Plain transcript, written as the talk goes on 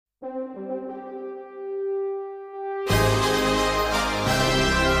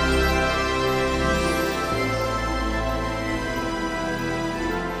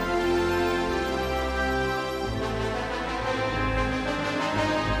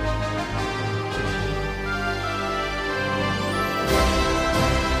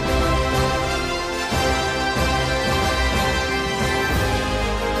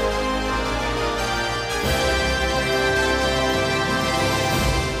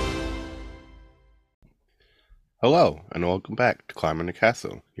Hello, and welcome back to Climbing the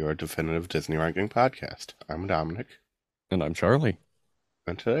Castle, your definitive Disney ranking podcast. I'm Dominic, And I'm Charlie.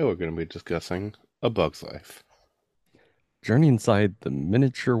 and today we're going to be discussing A Bug's Life. Journey inside the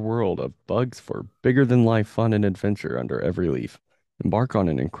miniature world of bugs for bigger than life fun and adventure under every leaf. Embark on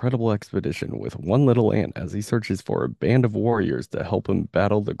an incredible expedition with one little ant as he searches for a band of warriors to help him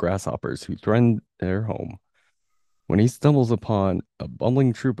battle the grasshoppers who threaten their home. When he stumbles upon a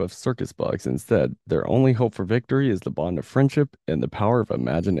bumbling troop of circus bugs instead, their only hope for victory is the bond of friendship and the power of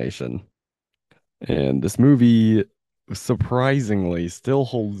imagination. And this movie surprisingly still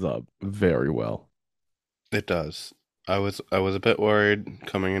holds up very well. It does. I was a bit worried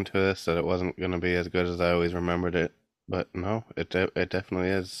coming into this that it wasn't going to be as good as I always remembered it, but no, it definitely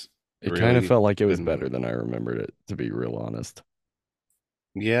is It kind of really felt like it good was better movie. than I remembered it, to be real honest.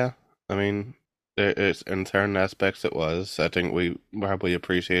 Yeah, I mean, it's in certain aspects it was. I think we probably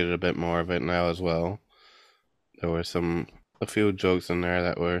appreciated a bit more of it now as well. There were a few jokes in there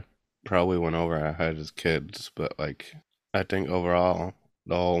that were probably went over our head as kids, but like I think overall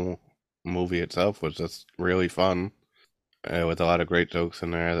the whole movie itself was just really fun, with a lot of great jokes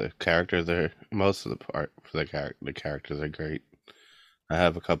in there. The characters are most of the part for the characters are great. I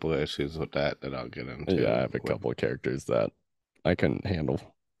have a couple of issues with that I'll get Yeah, I into have a with, couple of characters that I couldn't handle.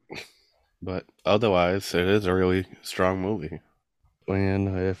 but otherwise it is a really strong movie.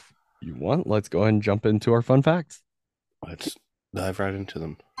 And if you want, let's go ahead and jump into our fun facts. Let's dive right into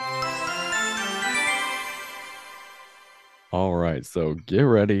them. All right, so get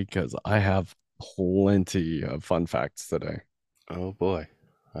ready because I have plenty of fun facts today. Oh boy,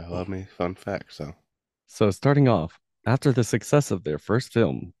 I love me fun facts. So So, starting off, after the success of their first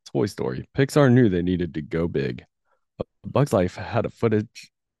film, Toy Story, Pixar knew they needed to go big. Bug's Life had a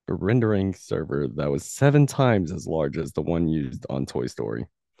footage rendering server that was 7 times as large as the one used on Toy Story.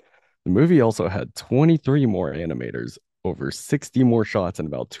 The movie also had 23 more animators, over 60 more shots, and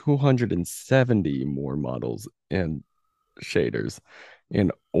about 270 more models and shaders,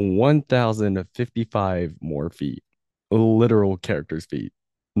 and 1,055 more feet, literal characters' feet,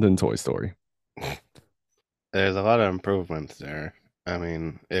 than Toy Story. there's a lot of improvements there. I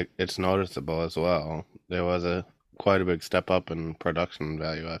mean, it's noticeable as well. There was a quite a big step up in production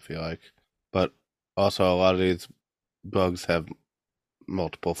value, I feel like. But also a lot of these bugs have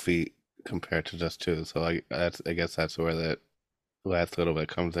multiple feet compared to just two. So I guess that's where that last little bit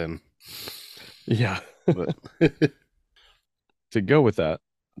comes in. Yeah. But To go with that,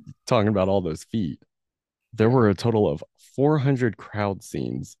 talking about all those feet, there yeah, were a total of 400 crowd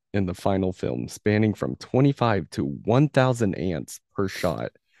scenes in the final film, spanning from 25 to 1,000 ants per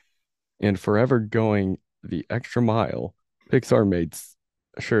shot. And forever going the extra mile, Pixar made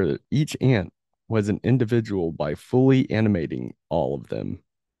sure that each ant was an individual by fully animating all of them.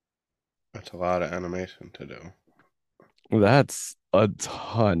 that's a lot of animation to do. That's a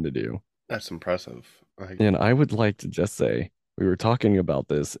ton to do. That's impressive. Like, And I would like to just say we were talking about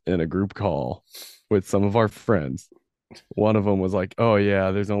this in a group call with some of our friends. One of them was like, "Oh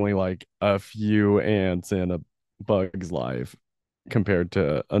yeah, there's only like a few ants in a Bug's Life compared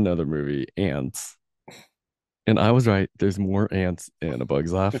to another movie, Ants." And I was right. There's more ants in A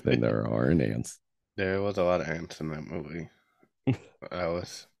Bug's Life than there are in ants. there was a lot of ants in that movie. I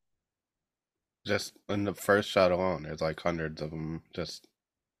was just in the first shot alone. There's like hundreds of them just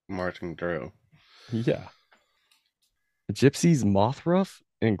marching through. Yeah. Gypsy's moth ruff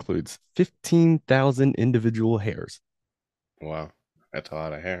includes 15,000 individual hairs. Wow, that's a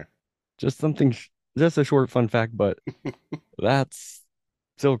lot of hair. Just something, just a short fun fact, but that's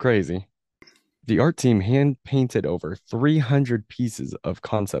still crazy. The art team hand painted over 300 pieces of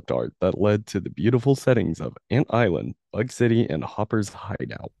concept art that led to the beautiful settings of Ant Island, Bug City, and Hopper's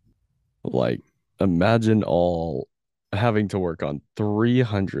Hideout. Like, imagine all having to work on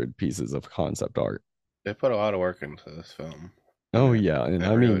 300 pieces of concept art. They put a lot of work into this film, and Oh, yeah. And it I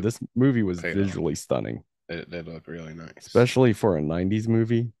mean, really this movie was paid off. visually stunning, It did look really nice. especially for a 90s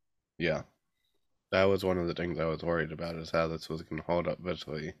movie. Yeah, that was one of the things I was worried about is how this was going to hold up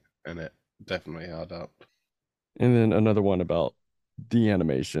visually, and it definitely held up. And then another one about the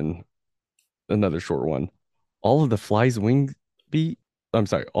animation, another short one. All of the fly's wings beat, I'm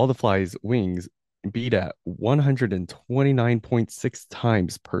sorry, all the fly's wings beat at 129.6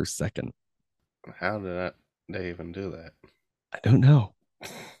 times per second. How did they even do that? I don't know,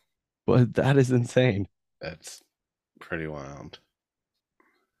 but that is insane. That's pretty wild.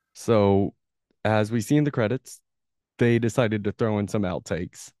 So, as we see in the credits, they decided to throw in some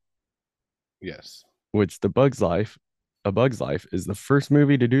outtakes, Yes. which A Bug's Life is the first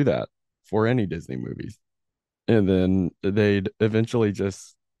movie to do that for any Disney movies. And then they'd eventually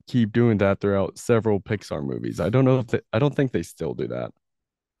just keep doing that throughout several Pixar movies. I don't think they still do that,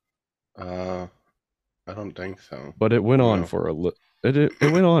 Uh, I don't think so. but it went on No. for a it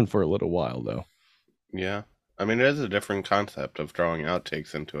went on for a little while though. Yeah. I mean, it is a different concept of throwing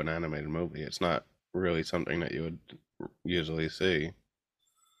outtakes into an animated movie. It's not really something that you would usually see,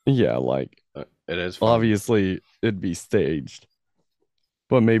 Yeah, like but it is fun. obviously it'd be staged,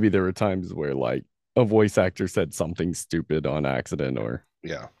 but maybe there were times where like a voice actor said something stupid on accident or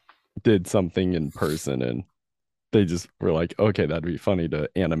Yeah. did something in person and they just were like, okay, that'd be funny to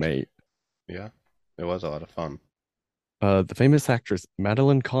animate. Yeah. It was a lot of fun. The famous actress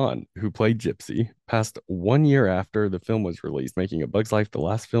Madeline Kahn, who played Gypsy, passed 1 year after the film was released, making A Bug's Life the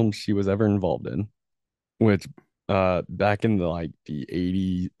last film she was ever involved in. Which, back in the like the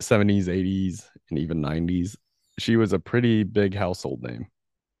 80s, 70s, 80s, and even 90s, she was a pretty big household name.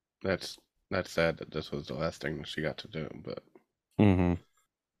 That's that's sad that this was the last thing she got to do, but Hmm.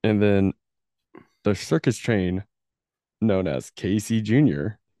 And then the circus train, known as Casey Jr.,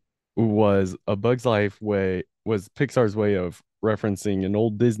 was A Bug's Life way was Pixar's way of referencing an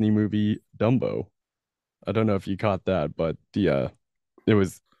old Disney movie, Dumbo. I don't know if you caught that, but the it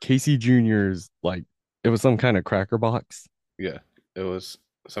was Casey Jr.'s like it was some kind of cracker box. yeah, it was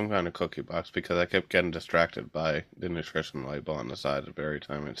some kind of cookie box because I kept getting distracted by the nutrition label on the side every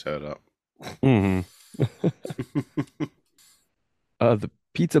time it showed up. Hmm. The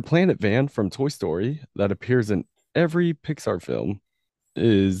Pizza Planet van from Toy Story that appears in every Pixar film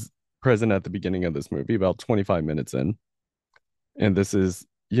is present at the beginning of this movie, about 25 minutes in. And this is,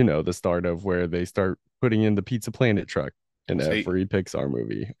 the start of where they start putting in the Pizza Planet truck in See, every Pixar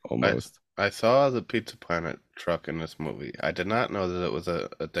movie I almost. I saw the Pizza Planet truck in this movie. I did not know that it was a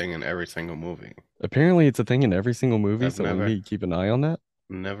thing in every single movie. Apparently, it's a thing in every single movie, I've so we need to keep an eye on that.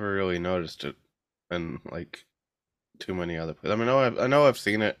 never really noticed it in like too many other places. I mean, I know I've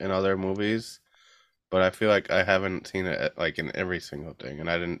seen it in other movies, but I feel like I haven't seen it like in every single thing, and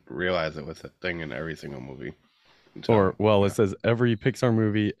I didn't realize it was a thing in every single movie Or, until well, it now. says every Pixar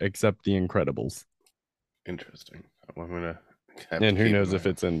movie except The Incredibles. Interesting. I'm gonna have to And who keep an knows eye if out.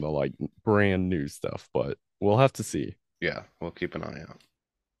 it's in the like brand new stuff, but we'll have to see. Yeah, we'll keep an eye out.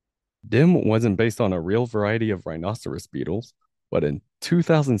 Dim wasn't based on a real variety of rhinoceros beetles, but in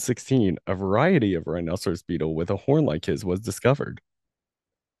 2016, a variety of rhinoceros beetle with a horn like his was discovered.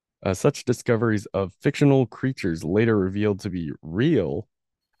 Such discoveries of fictional creatures later revealed to be real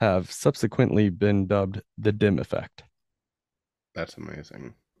have subsequently been dubbed the Dim effect. That's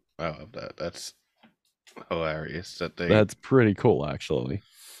amazing. I love that. That's hilarious that they That's pretty cool, actually.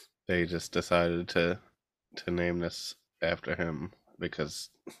 they just decided to name this after him because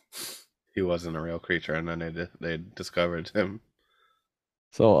he wasn't a real creature, and then they discovered him.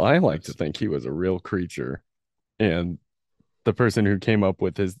 So I like to That's think he was a real creature, and the person who came up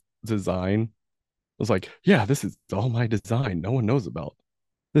with his design was like, "Yeah, this is all my design. No one knows about.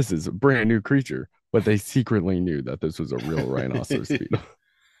 This is a brand new creature." But they secretly knew that this was a real rhinoceros beetle.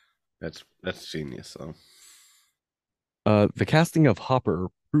 that's genius though. The casting of Hopper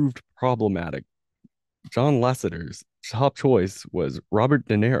proved problematic. John Lasseter's top choice was Robert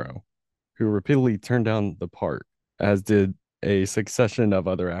De Niro, who repeatedly turned down the part, as did a succession of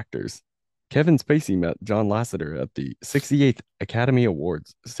other actors. Kevin Spacey met John Lasseter at the 68th Academy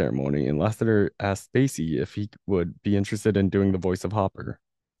Awards ceremony, and Lasseter asked Spacey if he would be interested in doing the voice of Hopper.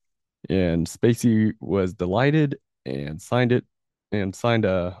 And Spacey was delighted and signed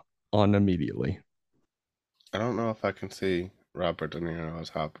on immediately. I don't know if I can see Robert De Niro as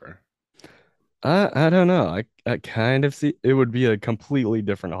Hopper. I don't know. I kind of see it would be a completely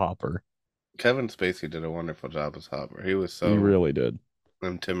different Hopper. Kevin Spacey did a wonderful job as Hopper. He was He so really did.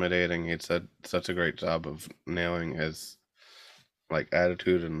 intimidating. He said such a great job of nailing his like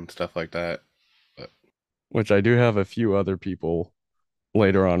attitude and stuff like that. But Which I do have a few other people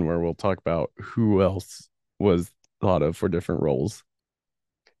later on where we'll talk about who else was thought of for different roles.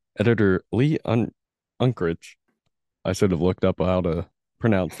 Editor Unkrich, I should have looked up how to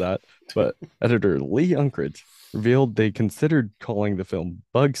pronounce that, but editor Lee Unkrich revealed they considered calling the film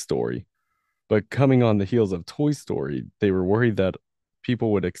Bug Story, but coming on the heels of Toy Story, they were worried that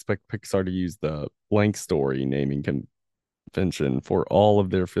people would expect Pixar to use the blank story naming convention for all of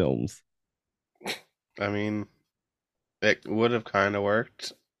their films. I mean, it would have kind of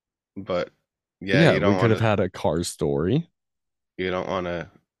worked, but yeah, Yeah, we could have had a car story. you don't want to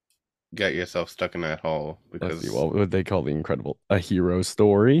get yourself stuck in that hole Let's see, because what would they call the incredible? A hero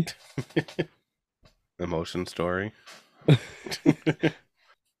story? emotion story.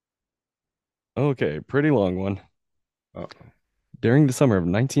 Okay, pretty long one. Uh-oh. During the summer of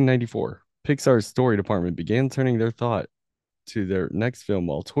 1994, Pixar's story department began turning their thought. to their next film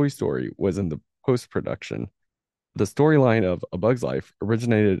while Toy Story was in the post production. The storyline of A Bug's Life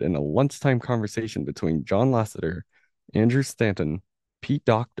originated in a lunchtime conversation between John Lasseter, Andrew Stanton, Pete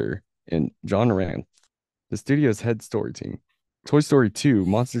Docter, and John Ranth, the studio's head story team. Toy Story 2,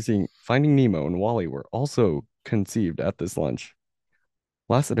 Monsters Inc., Finding Nemo, and Wally were also conceived at this lunch.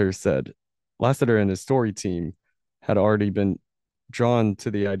 Lasseter said Lasseter and his story team had already been drawn to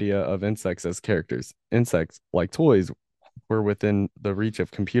the idea of insects as characters. Insects, like toys, were within the reach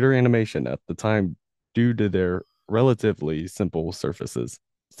of computer animation at the time due to their relatively simple surfaces.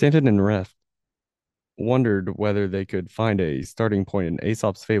 Stanton and Ref wondered whether they could find a starting point in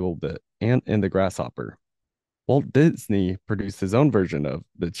Aesop's fable, The Ant and the Grasshopper. Walt Disney produced his own version of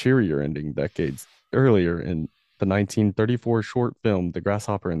the cheerier ending decades earlier in the 1934 short film The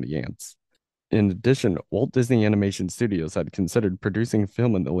Grasshopper and the Ants. In addition, Walt Disney Animation Studios had considered producing a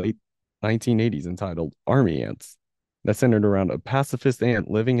film in the late 1980s entitled Army Ants that centered around a pacifist ant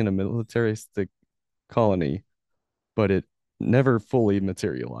living in a militaristic colony, but it never fully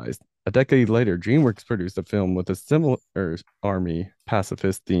materialized. A decade later, DreamWorks produced a film with a similar army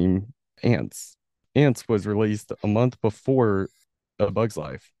pacifist theme, Ants. Ants was released a month before A Bug's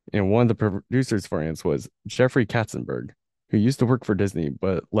Life, and one of the producers for Ants was Jeffrey Katzenberg, who used to work for Disney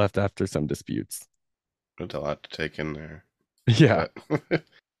but left after some disputes. It's a lot to take in there. Yeah, But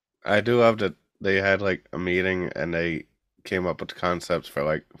I do love that they had like a meeting and they came up with concepts for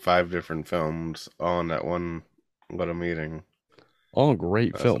like five different films all in that one little meeting. all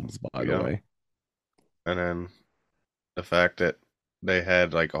great That's, films, by the yeah. way. And then the fact that they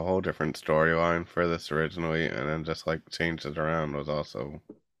had like a whole different storyline for this originally and then just like changed it around was also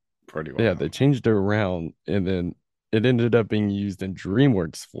pretty Yeah, they wild. changed it around, and then it ended up being used in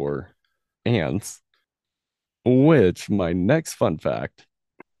DreamWorks for Ants, which my next fun fact,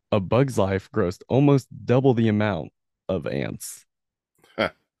 A Bug's Life grossed almost double the amount of Ants.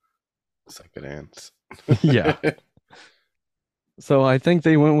 Suck it, ants. Yeah. So I think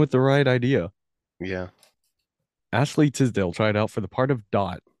they went with the right idea. Yeah, Ashley Tisdale tried out for the part of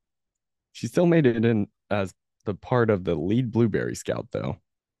Dot. She still made it in as the part of the lead Blueberry Scout, though.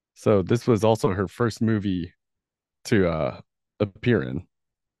 So this was also her first movie to appear in.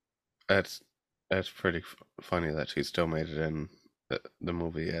 that's that's pretty funny that she still made it in the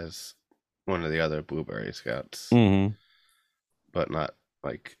movie as one of the other Blueberry Scouts, Mm-hmm. but not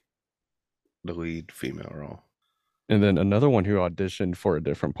like the lead female role. And then another one who auditioned for a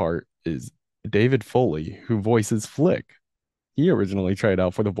different part is David Foley, who voices Flick. He originally tried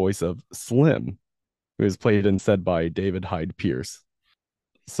out for the voice of Slim, who is played instead by David Hyde Pierce.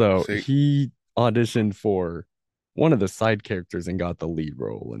 So See, he auditioned for one of the side characters and got the lead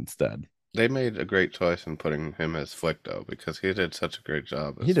role instead. they made a great choice in putting him as Flick though, because he did such a great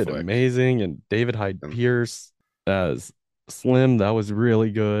job He as did Flick. amazing, and David Hyde And Pierce as Slim, that was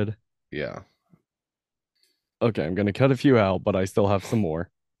really good. yeah, Okay, I'm gonna cut a few out, but I still have some more.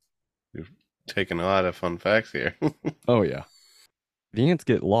 you've taken a lot of fun facts here. Oh yeah. The ants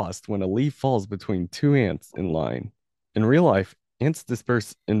get lost when a leaf falls between two ants in line. In real life, ants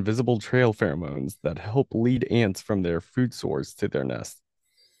disperse invisible trail pheromones that help lead ants from their food source to their nest.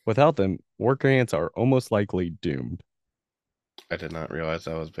 Without them, worker ants are almost likely doomed. I did not realize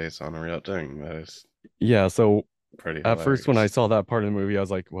that was based on a real thing. That is Yeah, so pretty at first when I hilarious. saw that part of the movie, I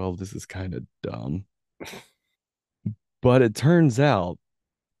was like, well, this is kind of dumb. But it turns out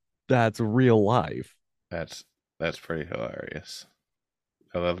that's real life. That's that's pretty hilarious.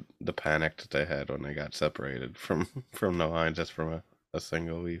 I love the panic that they had when they got separated from from the line just from a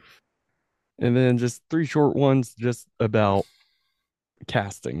single leaf. And then just three short ones just about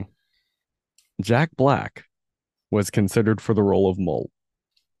casting. Jack Black was considered for the role of Mole.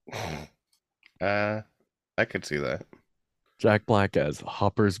 Uh, I could see that. Jack Black as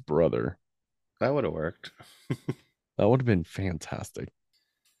Hopper's brother. That would have worked. That would have been fantastic.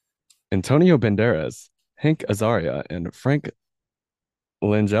 Antonio Banderas, Hank Azaria, and Frank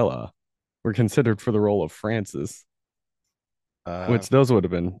Langella were considered for the role of Francis, Uh, which those would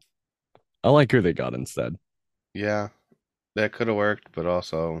have been. I like who they got instead. yeah, that could have worked, but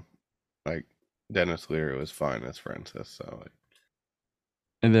also like Dennis Leary was fine as Francis, so like,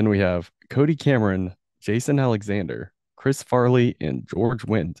 And then we have Cody Cameron, Jason Alexander, Chris Farley, and George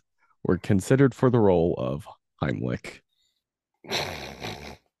Wendt were considered for the role of Heimlich.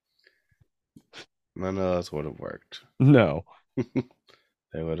 none of those would have worked. No,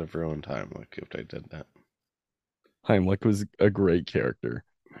 They would have ruined time like if they did that. Heimlich was a great character.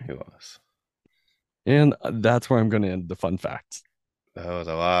 He was. And that's where I'm going to end the fun facts. That was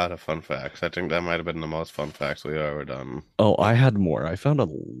a lot of fun facts. I think that might have been the most fun facts we've ever done. Oh, I had more. I found a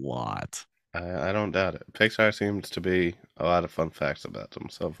lot. I don't doubt it. Pixar seems to be a lot of fun facts about them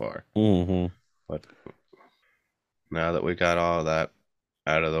so far. Hmm. But now that we got all of that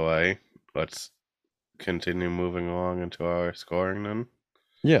out of the way, let's continue moving along into our scoring then.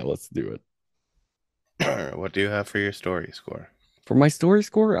 Yeah, let's do it. What do you have for your story score? For my story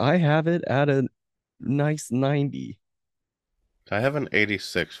score, I have it at a nice 90. I have an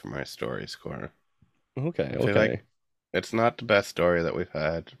 86 for my story score. Okay, I feel like okay. it's not the best story that we've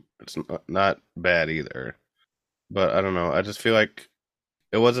had. It's not bad either. But I don't know. I just feel like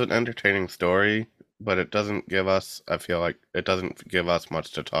it was an entertaining story, but it doesn't give us, I feel like it doesn't give us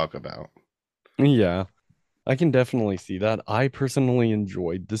much to talk about. Yeah, I can definitely see that. I personally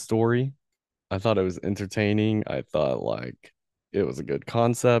enjoyed the story. I thought it was entertaining. I thought like it was a good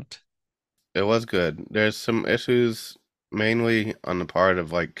concept. It was good. There's some issues mainly on the part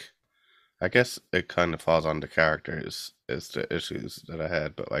of like I guess it kind of falls on the characters is the issues that I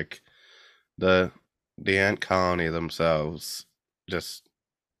had, but like the the ant colony themselves just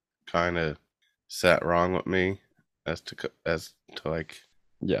kind of sat wrong with me as to like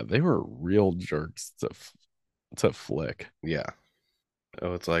Yeah, they were real jerks to Flick. yeah, it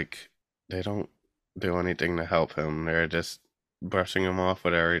was like they don't do anything to help him. They're just brushing him off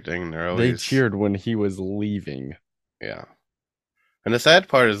with everything. They're They always cheered when he was leaving. yeah. And the sad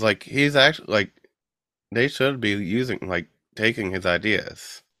part is like he's actually like they should be using like taking his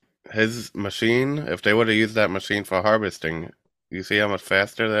ideas. His machine, if they would have used that machine for harvesting, you see how much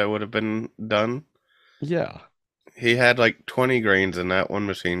faster that would have been done? Yeah, He had like 20 grains in that one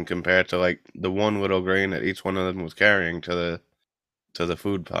machine compared to like the one little grain that each one of them was carrying to the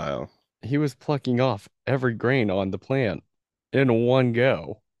food pile. he was plucking off every grain on the plant in one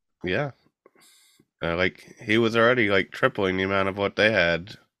go. Yeah. Like he was already like tripling the amount of what they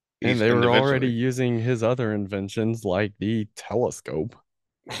had And each they were already individually. using his other inventions like the telescope.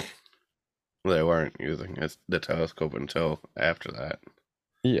 They weren't using the telescope until after that,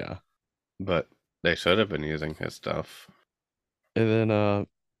 Yeah. but they should have been using his stuff. And then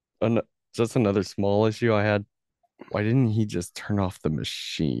an just another small issue I had. Why didn't he just turn off the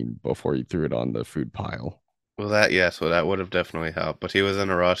machine before he threw it on the food pile? Well, that yes, well that would have definitely helped. But he was in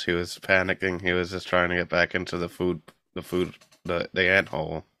a rush. He was panicking. He was just trying to get back into the ant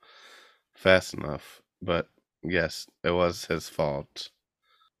hole fast enough. But yes, it was his fault.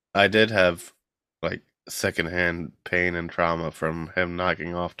 I did have like secondhand pain and trauma from him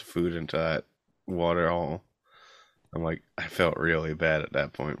knocking off the food into that water hole. I'm like, I felt really bad at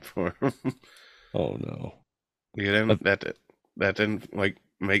that point for him. Oh no. You Uh, didn't that didn't like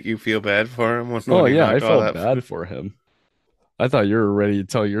make you feel bad for him when oh he yeah, I knocked all felt that bad food. for him. I thought you were ready to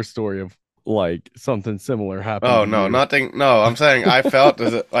tell your story of like something similar happened Oh to no, you. nothing. No, I'm saying I felt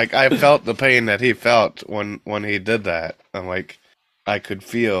like I felt the pain that he felt when he did that. I'm like, I could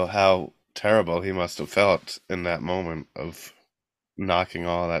feel how terrible he must have felt in that moment of knocking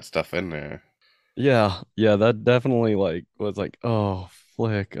all that stuff in there. Yeah, yeah, that definitely like was like, oh,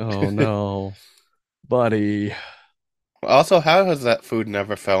 Flick, oh no, buddy. Also, how has that food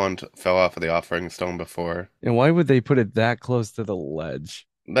never fell off of the offering stone before? And why would they put it that close to the ledge?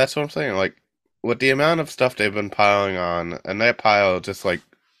 That's what I'm saying. Like with the amount of stuff they've been piling on, and that pile just like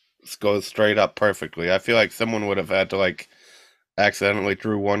goes straight up perfectly. I feel like someone would have had to like accidentally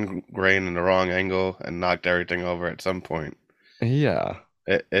threw one grain in the wrong angle and knocked everything over at some point. Yeah,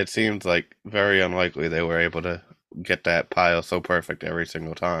 It seems like very unlikely they were able to get that pile so perfect every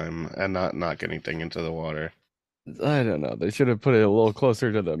single time and not knock anything into the water. I don't know. They should have put it a little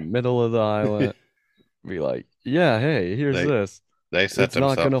closer to the middle of the island. Be like, yeah, hey, here's they this. they set It's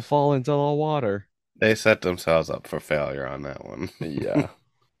not themselves gonna fall into the water. they set themselves up for failure on that one. Yeah.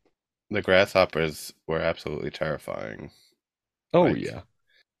 The grasshoppers were absolutely terrifying. Oh Like, yeah.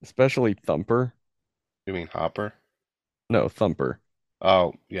 Especially Thumper. you mean Hopper? No, Thumper.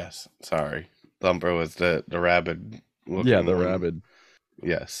 Oh, yes. Sorry. Thumper was the rabid Yeah, looking the one. rabid,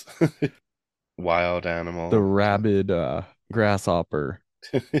 Yes. Wild the animal. rabid grasshopper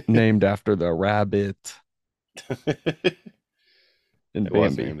named after the rabbit It in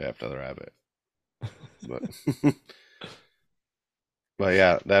was Bambi. named after the rabbit. But but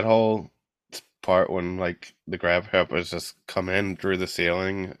yeah, that whole part when like the grasshoppers just come in through the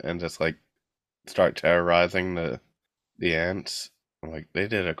ceiling and just like start terrorizing the ants. Like they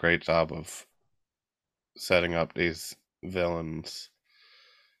did a great job of setting up these villains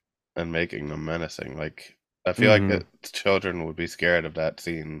and making them menacing. Like I feel like Hmm. that children would be scared of that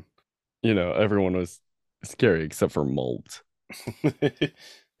scene. Everyone was scary except for Molt.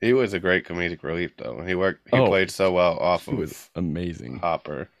 He was a great comedic relief though. He Oh, played so well off he was of amazing.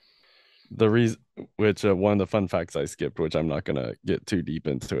 Hopper. The reason, which one of the fun facts I skipped, which I'm not gonna get too deep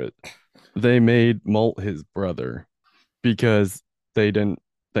into it. They made Molt his brother because they didn't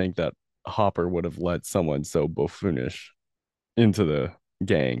think that Hopper would have let someone so buffoonish into the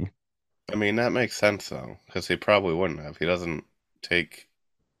gang. I mean, that makes sense though, because he probably wouldn't have. He doesn't take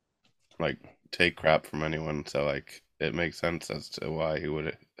like take crap from anyone, so like it makes sense as to why he would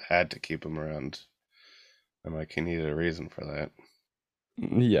have had to keep him around, and like he needed a reason for that.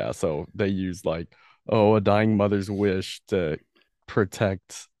 Yeah, so they used like, oh, a dying mother's wish to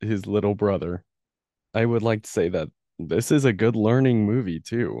protect his little brother. I would like to say that this is a good learning movie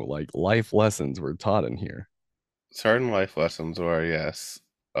too. Like life lessons were taught in here. Certain life lessons were yes,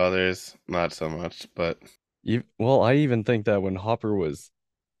 others not so much, but Well, I even think that when Hopper was,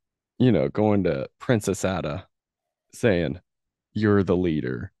 going to Princess Ada saying, "You're the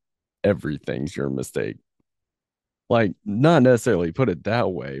leader, everything's your mistake." Like, not necessarily put it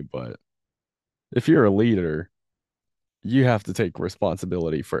that way, but if you're a leader, you have to take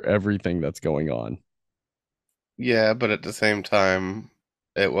responsibility for everything that's going on. yeah, but at the same time,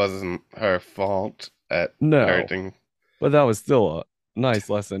 it wasn't her fault at No, everything. but that was still a nice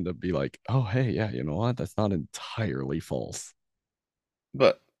lesson to be like, oh, hey, yeah, you know what? That's not entirely false.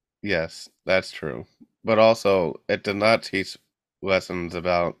 But yes, that's true. But also, it did not teach lessons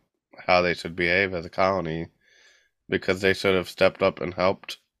about how they should behave as a colony because they should have stepped up and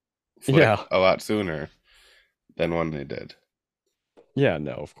helped Flick Yeah, a lot sooner than when they did. yeah,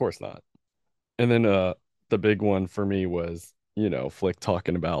 no, of course not. And then the big one for me was, Flick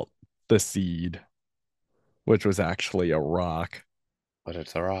talking about the seed, which was actually a rock. But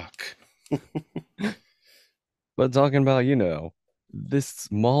it's a rock. But talking about, this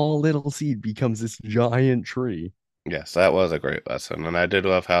small little seed becomes this giant tree. Yes, that was a great lesson, and I did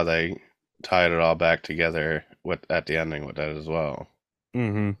love how they tied it all back together with at the ending with that as well.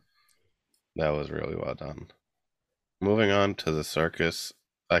 Hmm. That was really well done. Moving on to the circus,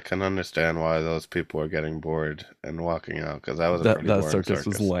 I can understand why those people were getting bored and walking out because that was a That pretty that boring circus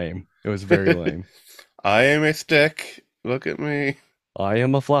was circus. lame. It was very lame. I am a stick. Look at me. I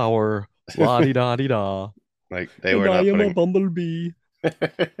am a flower, la di da di da, Like they and were I not am a putting bumblebee.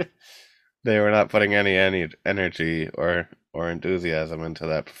 they were not putting any energy or enthusiasm into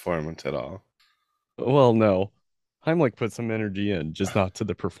that performance at all. Well, no. Heimlich put some energy in, just not to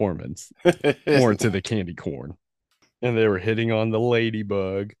the performance, more to the candy corn. And they were hitting on the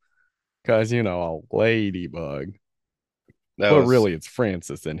ladybug, because, a ladybug. That But was really, it's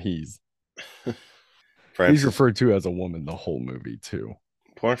Francis, and he's Francis. referred to as a woman the whole movie, too.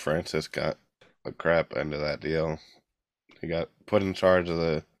 Poor Francis got a crap end of that deal. He got put in charge of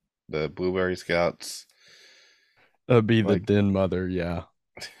the Blueberry Scouts. Be the Like den mother, yeah.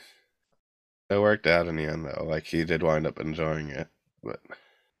 it worked out in the end though. Like he did wind up enjoying it. But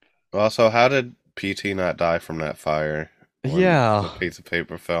also, how did PT not die from that fire when the Yeah. piece of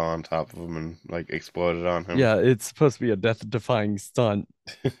paper fell on top of him and like exploded on him? Yeah, it's supposed to be a death-defying stunt.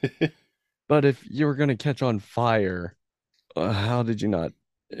 But if you were going to catch on fire, how did you not,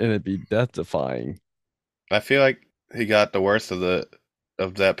 and it be death-defying? I feel like he got the worst of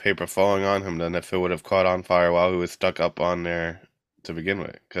that paper falling on him than if it would have caught on fire while he was stuck up on there to begin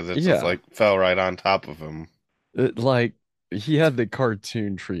with, because it's just Yeah. like fell right on top of him. Like he had the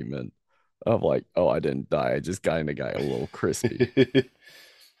cartoon treatment of like, oh, I didn't die. I just got in a guy a little crispy.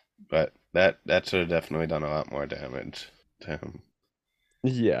 But that should have definitely done a lot more damage to him.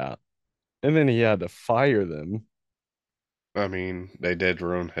 Yeah. And then he had to fire them. I mean, they did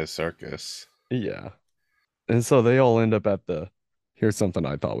ruin his circus. Yeah. And so they all end up at here's something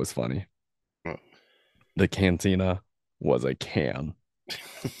I thought was funny. Well, The cantina was a can.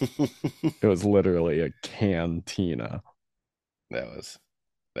 It was literally a cantina. that was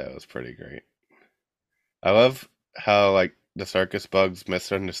that was pretty great. I love how like the circus bugs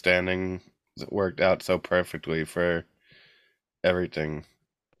misunderstanding worked out so perfectly for everything.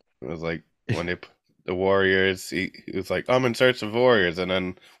 It was like when the warriors, he was like, "I'm in search of warriors," and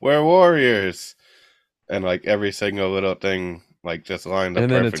then we're warriors, and like every single little thing like just lined up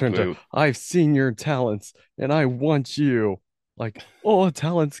And then it turned to, perfectly. I've seen your talents and I want you. Like, oh, a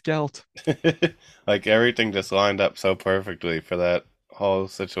talent scout. Like everything just lined up so perfectly for that whole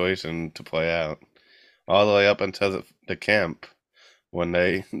situation to play out, all the way up until the camp when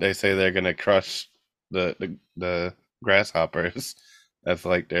they say they're gonna crush the grasshoppers. That's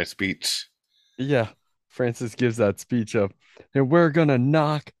like their speech. Yeah. Francis gives that speech of, and we're gonna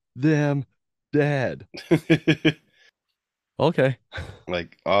knock them dead. Okay.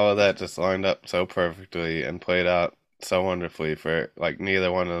 Like all of that just lined up so perfectly and played out so wonderfully for like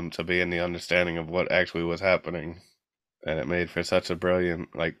neither one of them to be in the understanding of what actually was happening. And it made for such a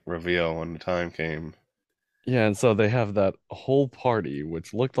brilliant like reveal when the time came. Yeah, and so they have that whole party,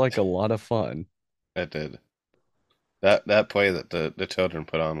 which looked like a lot of fun. It did. That play that the children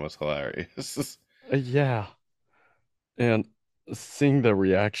put on was hilarious. Yeah, and seeing the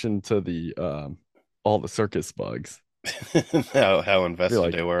reaction to the all the circus bugs, How be invested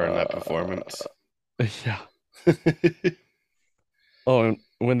like, they were in that performance. yeah. Oh, and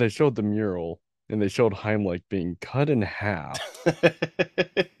when they showed the mural and they showed Heimlich being cut in half,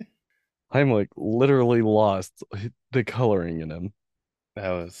 Heimlich literally lost the coloring in him. That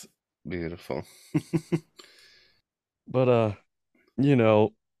was beautiful. But you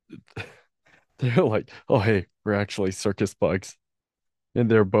know, they're like, oh hey, we're actually circus bugs. And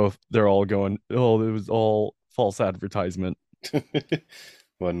they're all going, oh, it was all false advertisement.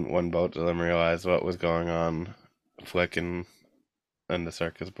 When both of them realized what was going on, Flick and the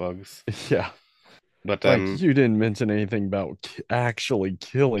circus bugs. Yeah. But Like then, you didn't mention anything about actually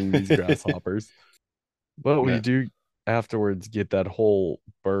killing these grasshoppers. But we that do afterwards get that whole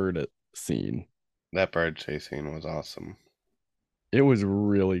bird scene. that bird chasing was awesome. It was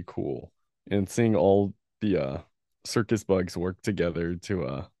really cool. And seeing all the circus bugs work together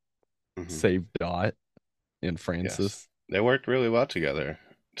to Hmm. save Dot and Yes, Francis. they worked really well together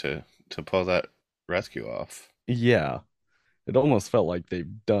to pull that rescue off. Yeah, it almost felt like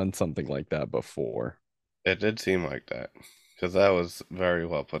they've done something like that before. It did seem like that because that was very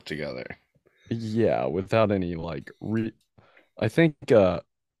well put together. Yeah, without any like I think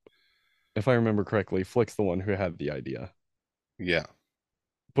if I remember correctly, Flick's the one who had the idea. Yeah,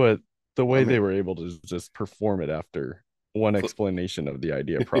 But the I way they mean, were able to just perform it after one Fl- explanation of the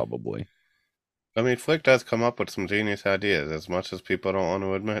idea, probably. I mean, Flick does come up with some genius ideas, as much as people don't want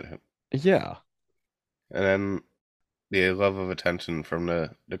to admit it. Yeah, And then the love of attention from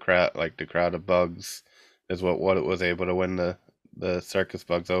the crowd, like the crowd of bugs, is what it was able to win the circus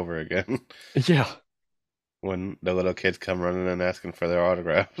bugs over again. yeah. When the little kids come running and asking for their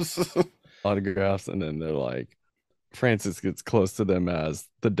autographs. Autographs, and then they're like, Francis gets close to them as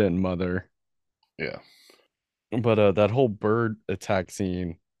the den mother. Yeah, But that whole bird attack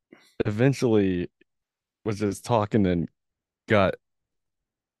scene eventually was just talking and got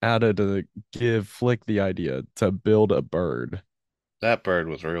Ada to give Flick the idea to build a bird. that bird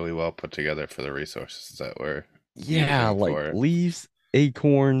was really well put together for the resources that were Yeah, using like for it. leaves,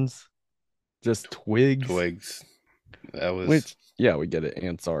 acorns, just twigs, Twigs. That was which, yeah, we get it.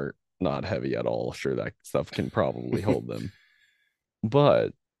 Ants are not heavy at all. Sure, that stuff can probably hold them.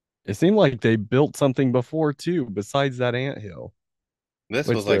 But it seemed like they built something before too, besides that ant hill, this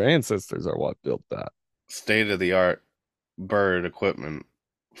which was their like ancestors are what built that. state of the art bird equipment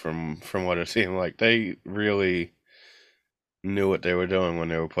from what it seemed like. They really knew what they were doing when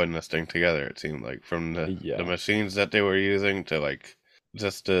they were putting this thing together. It seemed like from the Yeah, machines that they were using to like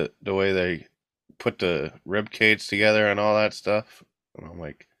just the way they put the rib cage together and all that stuff. And I'm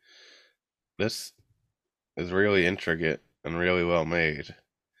like, this is really intricate and really well made.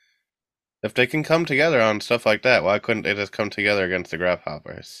 If they can come together on stuff like that, why couldn't they just come together against the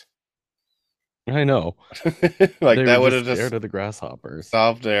grasshoppers? I know. Like They were that would just have just scared of the grasshoppers.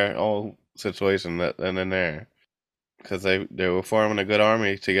 solved their whole situation that then and there. Because they were forming a good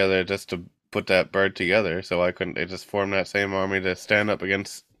army together just to put that bird together. So why couldn't they just form that same army to stand up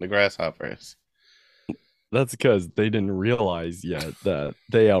against the grasshoppers? That's because they didn't realize yet that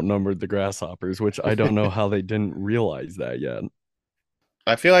they outnumbered the grasshoppers, which I don't know how they didn't realize that yet.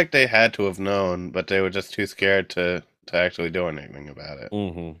 I feel like they had to have known, but they were just too scared to actually do anything about it.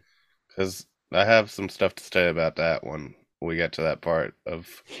 Hmm. Because I have some stuff to say about that when we get to that part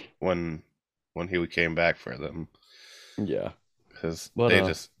of when when he came back for them. Yeah. Because But they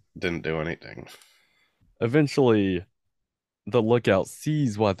just didn't do anything, eventually the lookout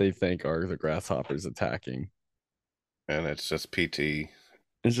sees what they think are the grasshoppers attacking. and it's just PT.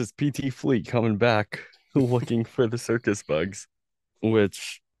 It's just PT Fleet coming back looking for the circus bugs,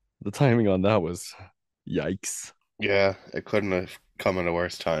 which the timing on that was yikes. Yeah, it couldn't have come at a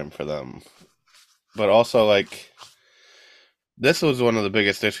worse time for them. But also, like, this was one of the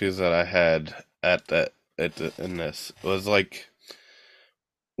biggest issues that I had in this was like,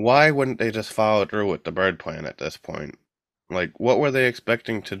 why wouldn't they just follow through with the bird plan at this point? Like, what were they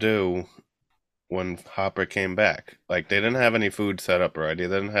expecting to do when Hopper came back? Like, they didn't have any food set up already.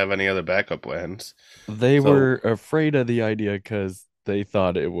 They didn't have any other backup plans. They So were afraid of the idea because they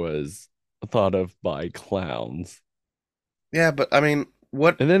thought it was thought of by clowns. yeah, but I mean,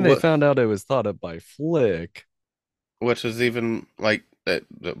 And then they found out it was thought of by Flick. which is even like that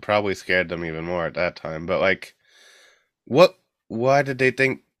probably scared them even more at that time. But like, what? Why did they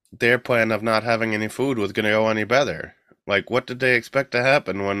think their plan of not having any food was going to go any better? Like, what did they expect to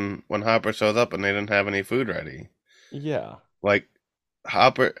happen when Hopper shows up and they didn't have any food ready? Yeah. Like,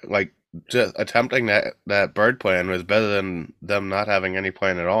 Hopper, like, just attempting that bird plan was better than them not having any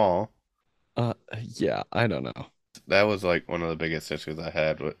plan at all. Uh, yeah, I don't know. That was like one of the biggest issues I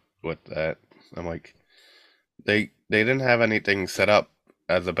had with that. I'm like, they didn't have anything set up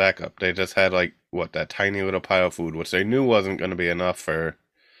as a backup. They just had like what that tiny little pile of food, which they knew wasn't going to be enough for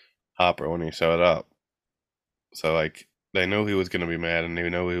Hopper when he showed up. So like they knew he was going to be mad, and they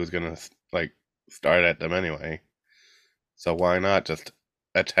knew he was going to like start at them anyway. So why not just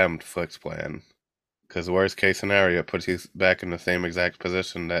attempt Flick's plan? Because worst case scenario it puts you back in the same exact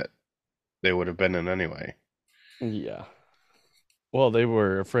position that they would have been in anyway. Yeah. Well, they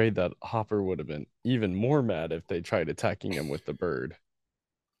were afraid that Hopper would have been even more mad if they tried attacking him with the bird.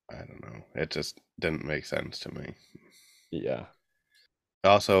 I don't know. It just didn't make sense to me. Yeah.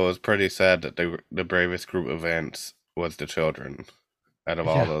 Also, it was pretty sad that the bravest group of ants was the children out of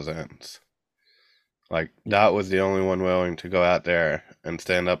all Yeah. those ants. Like Dot was the only one willing to go out there and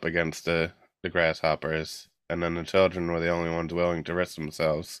stand up against the grasshoppers, and then the children were the only ones willing to risk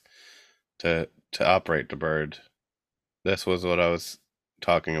themselves to operate the bird. This was what I was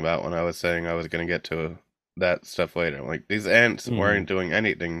talking about when I was saying I was going to get to that stuff later. Like these ants Hmm. weren't doing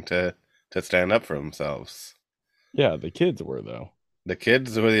anything to stand up for themselves. Yeah, the kids were though. The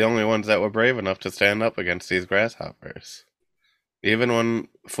kids were the only ones that were brave enough to stand up against these grasshoppers. Even when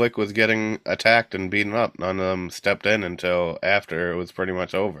Flick was getting attacked and beaten up, none of them stepped in until after it was pretty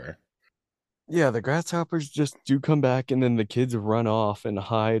much over. Yeah, the grasshoppers just do come back and then the kids run off and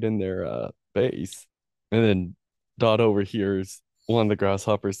hide in their base. And then Dot overhears one of the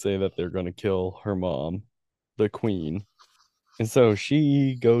grasshoppers say that they're going to kill her mom, the queen. And so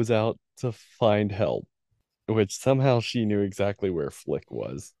she goes out to find help, which somehow she knew exactly where Flick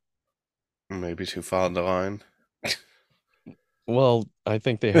was. Maybe she followed the line. Well, I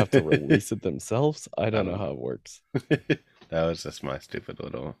think they have to I release it themselves. I don't know don't how know. it works. That was just my stupid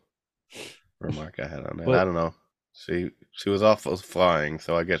little remark I had on that. I But don't know. She was off flying,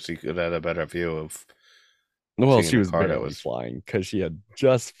 so I guess she could have had a better view of well, seeing she the was car that barely was. flying because she had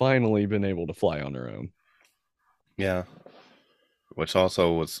just finally been able to fly on her own. Yeah, which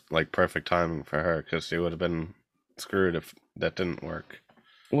also was like perfect timing for her because she would have been screwed if that didn't work.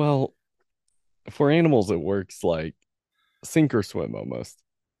 Well, for animals, it works like sink or swim almost.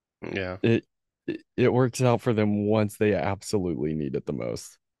 Yeah, It works out for them once they absolutely need it the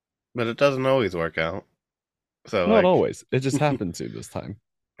most. but it doesn't always work out. So Not like, always. It just happened to this time.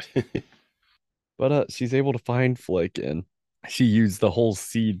 But she's able to find Flick and she used the whole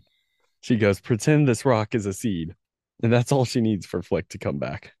seed. She goes, pretend this rock is a seed. And that's all she needs for Flick to come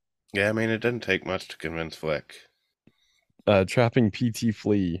back. yeah, I mean, it didn't take much to convince Flick. Trapping PT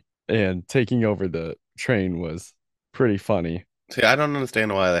Flea and taking over the train was pretty funny. See, I don't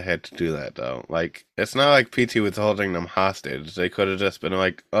understand why they had to do that though. Like, it's not like PT was holding them hostage. They could have just been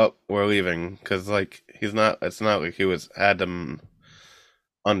like, "Oh, we're leaving," because like he's not. It's not like he was had them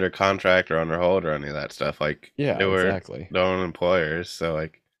under contract or under hold or any of that stuff. Like Yeah, they were exactly. their own employers, so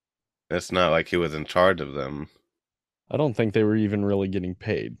like it's not like he was in charge of them. I don't think they were even really getting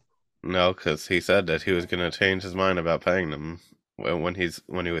paid. No, because he said that he was gonna change his mind about paying them when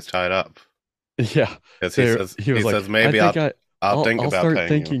he was tied up. Yeah. Because There he he was like, says I maybe think I'll think I'll about start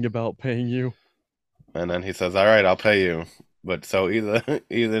paying you. thinking about paying you. And then he says, "All right, I'll pay you." But so either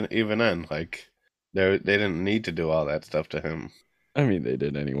even then, like they didn't need to do all that stuff to him. I mean, they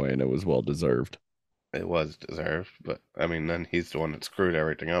did anyway, and it was well deserved. It was deserved, but I mean, then he's the one that screwed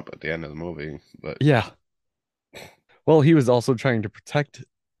everything up at the end of the movie. But Yeah. Well, he was also trying to protect,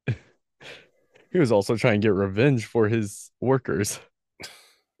 he was also trying to get revenge for his workers,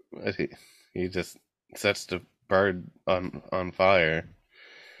 he he just sets the bird on fire.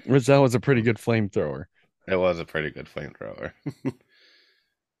 which that was a pretty good flamethrower. It was a pretty good flamethrower.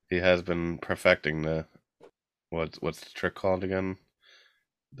 He has been perfecting the what's the trick called again?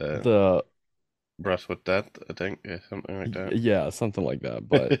 The The, brush with death, I think, yeah, something like that. yeah, something like that.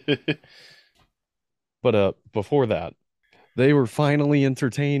 But before that, they were finally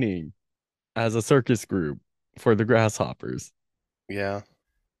entertaining as a circus group for the grasshoppers. Yeah.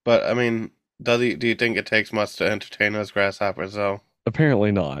 But I mean, do you think it takes much to entertain those grasshoppers though?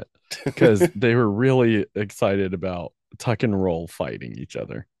 Apparently not, because they were really excited about Tuck and Roll fighting each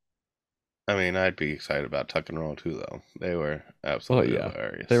other. I mean, I'd be excited about Tuck and Roll too though. They were Oh absolutely yeah,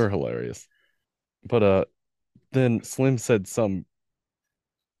 they hilarious. were hilarious. But then Slim said some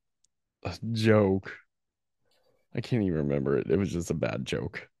joke. I can't even remember it. It was just a bad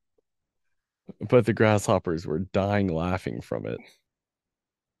joke. But the grasshoppers were dying laughing from it.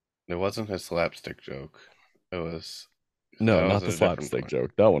 It wasn't a slapstick joke. It was. No, That was not the a different slapstick point.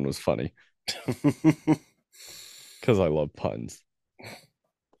 joke. That one was funny because I love puns.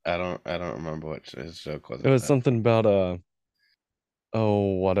 I don't remember what his joke was It at was that something point. about oh,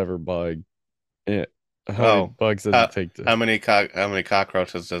 whatever bug. It, how many Oh, bugs does it how take to? how many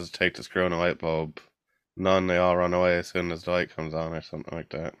cockroaches does it take to screw in a light bulb? None. They all run away as soon as the light comes on, or something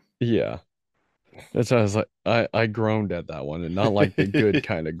like that. Yeah, that's why I was like, I groaned at that one, and not like the good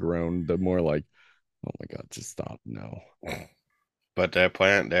kind of groan, the more like, oh my God, just stop. No. But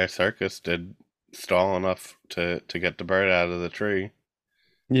their circus did stall enough to get the bird out of the tree,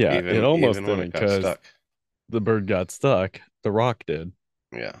 Yeah, it almost even when didn't it got because stuck. the bird got stuck. The rock did,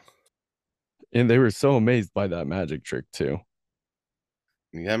 Yeah, and they were so amazed by that magic trick too.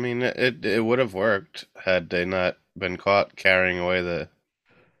 yeah. I mean, it would have worked had they not been caught carrying away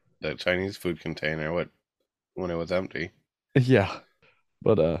the Chinese food container when it was empty. Yeah,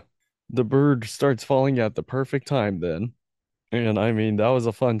 but the bird starts falling at the perfect time then. And I mean, that was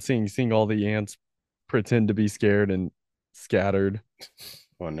a fun scene, seeing all the ants pretend to be scared and scattered.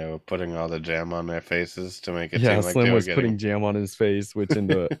 When they were putting all the jam on their faces to make it Yeah, seem like Slim they were was getting. putting jam on his face, which in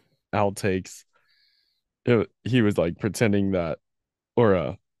the outtakes, he was like pretending that,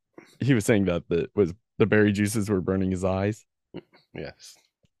 or he was saying that the berry juices were burning his eyes. Yes,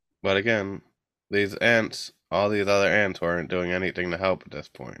 but again, all these other ants weren't doing anything to help at this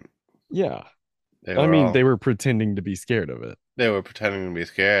point. Yeah, They I were mean, they all were pretending to be scared of it, they were pretending to be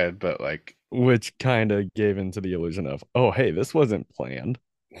scared, but like which kind of gave into the illusion of, oh, hey, this wasn't planned.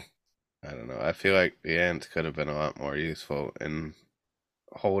 I don't know. I feel like the ants could have been a lot more useful in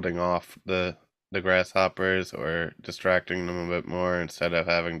holding off the grasshoppers or distracting them a bit more instead of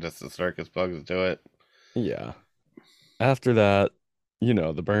having just the circus bugs do it. Yeah. After that,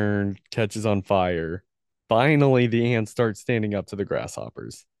 the burn catches on fire. Finally, the ants start standing up to the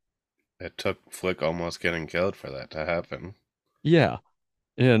grasshoppers. It took Flick almost getting killed for that to happen. Yeah,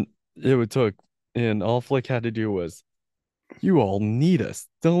 and it would took, and all Flick had to do was, "You all need us,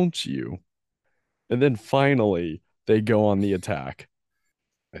 don't you?" And then finally, they go on the attack.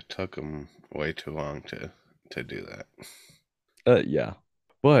 It took him way too long to do that. Yeah,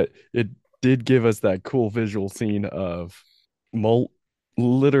 but it did give us that cool visual scene of Molt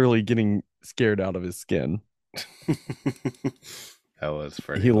literally getting scared out of his skin. That was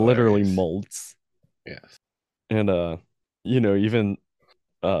pretty He literally hilarious. molts, Yes. and even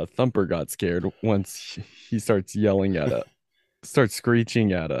Thumper got scared once he starts yelling at starts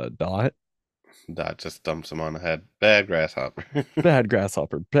screeching at a Dot. Dot just dumps him on the head. Bad grasshopper. Bad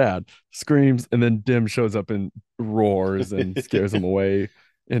grasshopper, bad. Screams, and then Dim shows up and roars and scares him away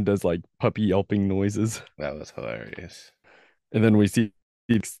and does like puppy yelping noises. That was hilarious. And then we see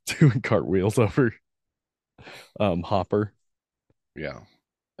he's doing cartwheels over Hopper. Yeah.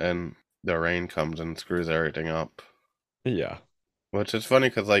 And the rain comes and screws everything up. Yeah. Which is funny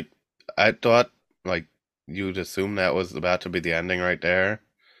because, like, I thought, like, you'd assume that was about to be the ending right there.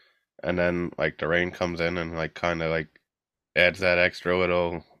 And then, like, the rain comes in and, like, kind of, like, adds that extra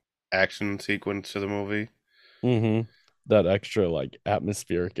little action sequence to the movie. Mm-hmm. That extra like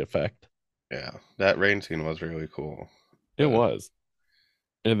atmospheric effect. Yeah. That rain scene was really cool. It The was.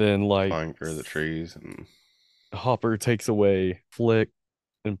 And then like flying through the trees and. Hopper takes away Flick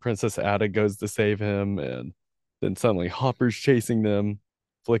and Princess Ada goes to save him, and then suddenly Hopper's chasing them.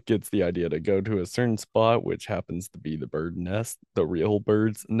 Flick gets the idea to go to a certain spot, which happens to be the bird nest, the real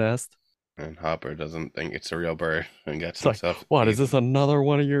bird's nest. And Hopper doesn't think it's a real bird and gets It's like, himself what is this eaten. another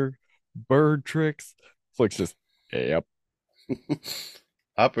one of your bird tricks? Flick's just, yep.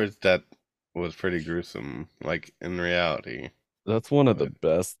 Hopper's death was pretty gruesome, like in reality, That's one of the but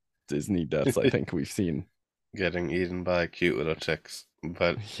best Disney deaths I think we've seen. getting eaten by cute little chicks.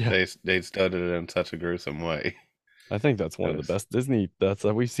 But Yeah, they still did it in such a gruesome way. I think that's It one of the was best Disney deaths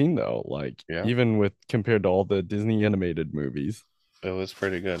that we've seen though. Like yeah, even with compared to all the Disney animated movies, it was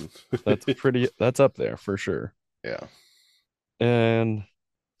pretty good. that's up there for sure. Yeah. And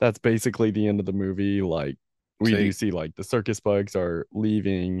that's basically the end of the movie. Like we do See, see like the circus bugs are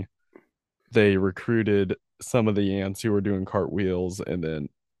leaving. They recruited some of the ants who were doing cartwheels, and then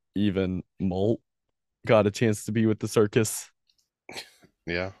even Molt got a chance to be with the circus.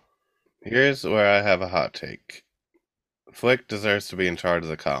 yeah. Here's where I have a hot take. Flick deserves to be in charge of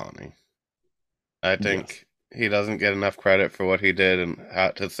the colony. I Yes. think he doesn't get enough credit for what he did and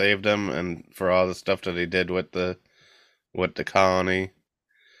how to save them and for all the stuff that he did with the colony.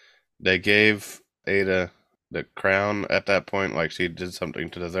 They gave Ada the crown at that point, like she did something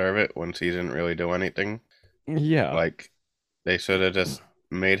to deserve it when she didn't really do anything. Yeah. Like they should have just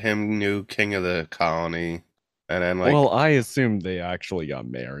made him new king of the colony, and then Well, like I assumed they actually got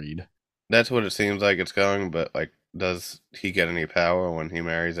married. that's what it seems like it's going. But like does he get any power when he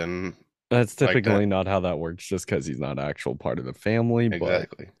marries in That's like typically that? not how that works, just because he's not actual part of the family, but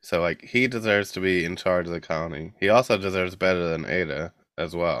Exactly. So like he deserves to be in charge of the colony. He also deserves better than Ada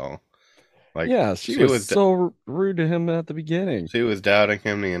as well. Like yeah, she she was was so rude to him at the beginning. she was doubting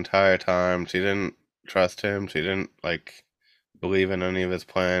him the entire time. She didn't trust him. She didn't like believe in any of his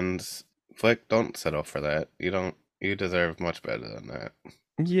plans. Flick, don't settle for that. You deserve much better than that.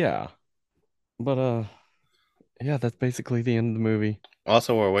 Yeah, but yeah, that's basically the end of the movie.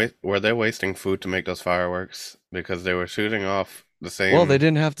 Also, were they wasting food to make those fireworks? Because they were shooting off the Well, they same.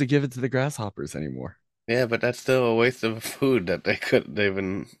 didn't have to give it to the grasshoppers anymore. Yeah, but that's still a waste of food that they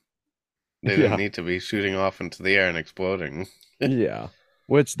didn't Yeah, need to be shooting off into the air and exploding. yeah.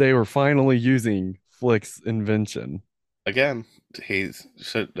 Which they were finally using Flick's invention. Again, he's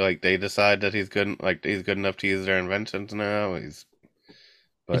should like they decide that he's good enough to use their inventions now.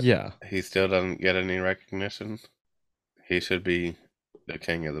 But Yeah, he still doesn't get any recognition. He should be the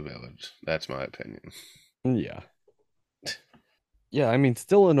king of the village. That's my opinion. yeah, yeah. I mean,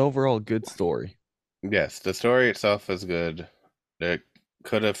 still an overall good story. Yes, the story itself is good. They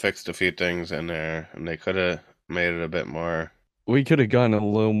could have fixed a few things in there, and they could have made it a bit more. We could have gotten a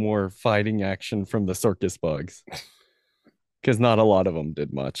little more fighting action from the circus bugs because not a lot of them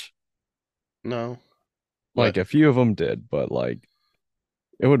did much. No, Like but a few of them did, but like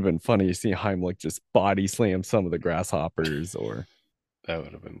it would have been funny to see Heimlich just body slam some of the grasshoppers or that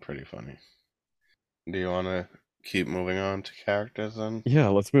would have been pretty funny. Do you want to keep moving on to characters then? yeah,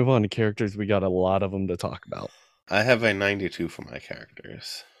 let's move on to characters. We got a lot of them to talk about. I have a 92 for my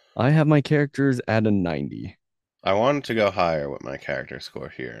characters. I have my characters at a 90. I wanted to go higher with my character score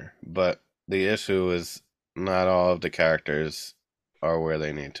here, but the issue is not all of the characters are where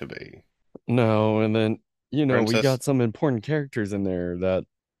they need to be. No, and then, we Princess, got some important characters in there that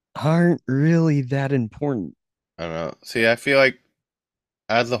aren't really that important. I don't know. See, I feel like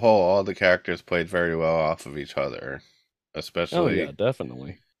as a whole, all the characters played very well off of each other, Oh, yeah, especially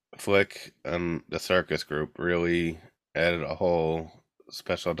definitely. Flick and the circus group really added a whole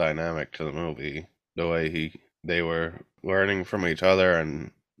special dynamic to the movie. The way they were learning from each other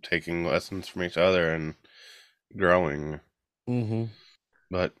and taking lessons from each other and growing. Hmm.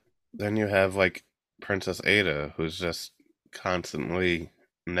 But then you have like Princess Ada, who's just constantly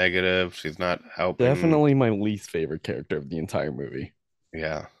negative. She's not helping. Definitely my least favorite character of the entire movie.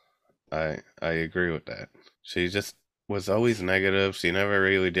 Yeah, I agree with that. She just was always negative. She never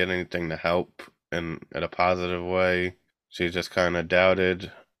really did anything to help in a positive way. She just kind of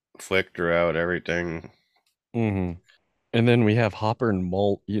doubted, Flick throughout everything. Hmm. And then we have Hopper and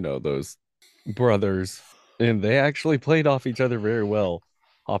Malt, those brothers, and they actually played off each other very well.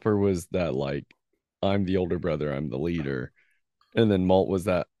 Hopper was that, like, I'm the older brother, I'm the leader. And then Malt was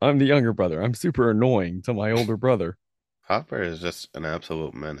that, I'm the younger brother, I'm super annoying to my older brother. Hopper is just an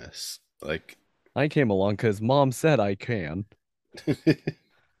absolute menace. Like I came along because mom said I can,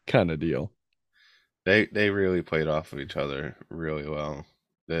 kind of deal. they really played off of each other really well.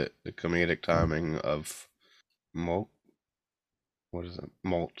 The comedic timing of Molt, what is it?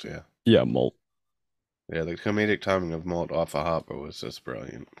 Molt, yeah. Yeah, Malt, Yeah, the comedic timing of Molt off of Hopper was just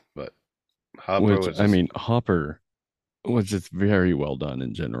brilliant. But Hopper which, was I just, mean, Hopper was just very well done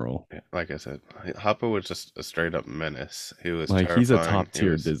in general. yeah, like I said, Hopper was just a straight up menace. He was Like, he's a terrifying. top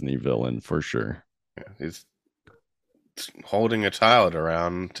tier Disney villain for sure. Yeah, he's holding a child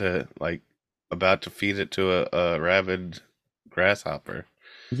around to like about to feed it to a rabid grasshopper.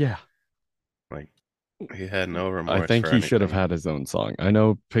 Yeah. Like he had no I remorse think for he should have anything. had his own song. I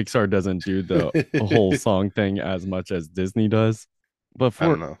know Pixar doesn't do the whole song thing as much as Disney does, but I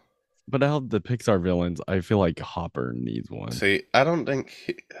don't for know. but out of the Pixar villains, I feel like Hopper needs one. See, I don't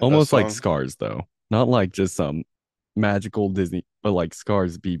think a Almost like song. Scars though. Not like just some magical Disney, but like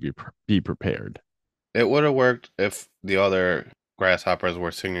Scars be prepared. It would have worked if the other grasshoppers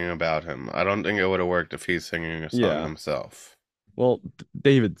were singing about him. I don't think it would have worked if he's singing a song Yeah. himself. Well,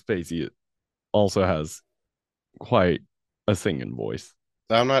 David Spacey also has quite a singing voice.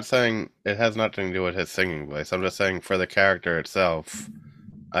 I'm not saying it has nothing to do with his singing voice. I'm just saying for the character itself,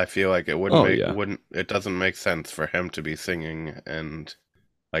 I feel like Oh yeah. it doesn't make sense for him to be singing and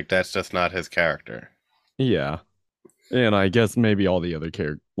like that's just not his character. Yeah. And I guess maybe all the other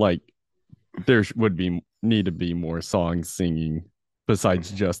characters like would be need to be more songs singing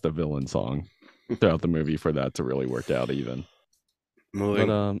besides just a villain song throughout the movie for that to really work out even. But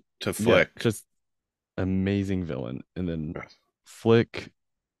Moving to yeah, Flick. just amazing villain. And then Flick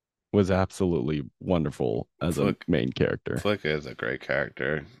was absolutely wonderful as a Flick main character. Flick is a great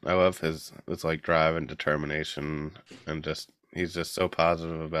character. I love his like drive and determination and just he's just so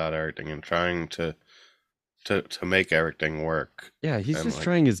positive about everything and trying to to make everything work. Yeah, he's And just like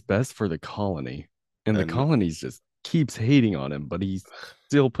trying his best for the colony. And the and colony's just keeps hating on him, but he's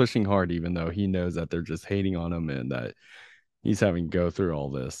still pushing hard, even though he knows that they're just hating on him and that he's having to go through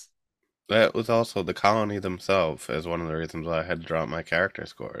all this. that was also the colony themselves is one of the reasons why I had to drop my character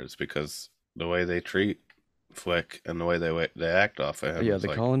scores because the way they treat Flick and the way they act off of him Yeah, is the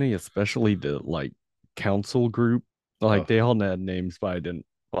like, colony, especially the like council group, like oh they all had names, but I didn't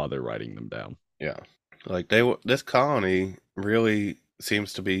bother writing them down. yeah, like this colony really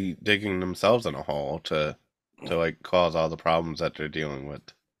seems to be digging themselves in a hole to like cause all the problems that they're dealing with.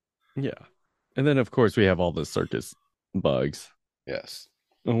 Yeah. And then of course we have all the circus bugs, Yes,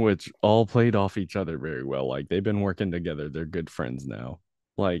 which all played off each other very well. Like they've been working together. They're good friends now.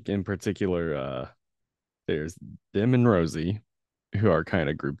 Like in particular, there's Dim and Rosie, who are kind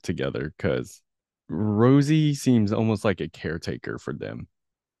of grouped together because Rosie seems almost like a caretaker for them.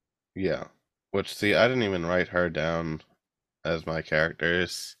 yeah. Which see, I didn't even write her down as my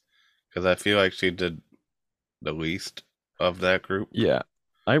characters because I feel like she did the least of that group. Yeah.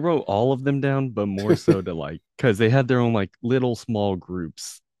 I wrote all of them down, but more so to like, because they had their own like little small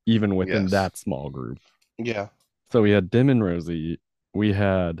groups, even within Yes. that small group. Yeah. So we had Dim and Rosie, we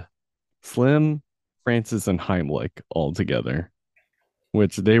had Slim, Francis, and Heimlich all together,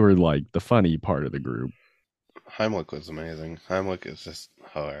 which they were like the funny part of the group. Heimlich was amazing. Heimlich is just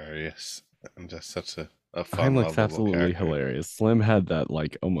hilarious and just such a fun, Heimlich's lovable absolutely character. hilarious. Slim had that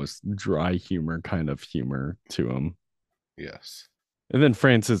like almost dry humor kind of humor to him. Yes. And then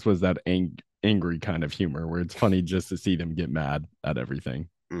Francis was that angry kind of humor where it's funny just to see them get mad at everything.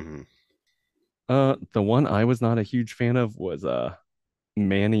 Hmm. The one I was not a huge fan of was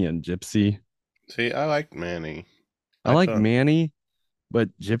Manny and Gypsy. See, I liked Manny. I I like thought, Manny, but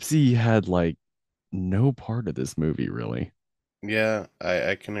Gypsy had like no part of this movie really. yeah,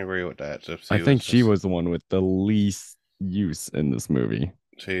 I can agree with that. I Gypsy think was she just, was the one with the least use in this movie.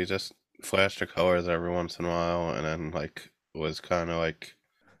 she just flashed her colors every once in a while and then, like, was kind of like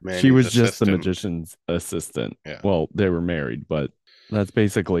She Manny's was just the assistant. magician's assistant. Yeah. Well, they were married, but that's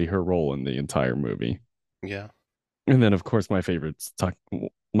basically her role in the entire movie. Yeah. And then of course my favorite's Tuck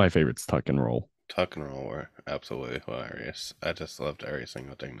and Roll. Tuck and Roll were absolutely hilarious. I just loved every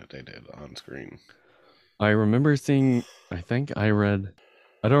single thing that they did on screen. I remember seeing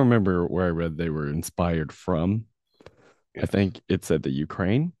I don't remember where I read they were inspired from. I Yes. think it said the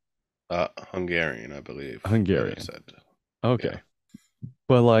Ukraine, Hungarian, I believe that it Hungarian. said. Yeah. Okay.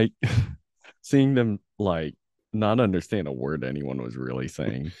 But like seeing them like not understand a word anyone was really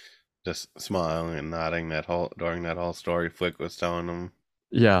saying. Just smiling and nodding that whole during that whole story Flick was telling them.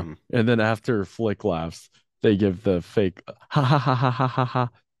 Yeah. And And then after Flick laughs, they give the fake ha ha ha ha ha ha ha,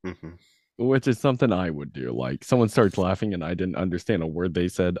 hmm. which is something I would do. Like someone starts laughing and I didn't understand a word they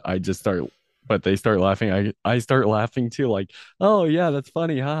said. I just start but they start laughing. I start laughing too, like, oh yeah, that's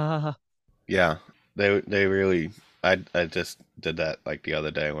funny. Ha ha ha. Yeah, they really. I just did that like the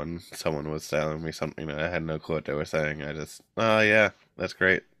other day when someone was telling me something and I had no clue what they were saying. I just, oh yeah, that's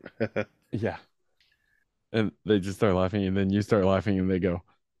great. Yeah. And they just start laughing, and then you start laughing, and they go,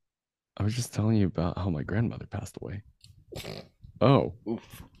 I was just telling you about how my grandmother passed away. Oh,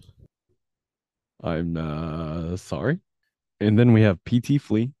 Oof. I'm sorry. And then we have PT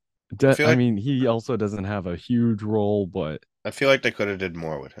Flea. I feel I like mean, he also doesn't have a huge role, but I feel like they could have did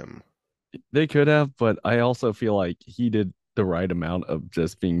more with him. they could have. But I also feel like he did the right amount of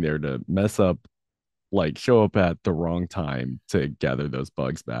just being there to mess up, like show up at the wrong time to gather those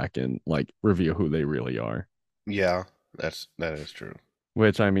bugs back and like reveal who they really are. Yeah, that is true.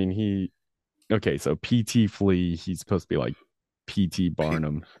 Which I mean, okay, so PT Flea, he's supposed to be like PT Pete,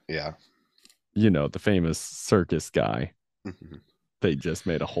 Barnum, yeah. the famous circus guy. Mhm. They just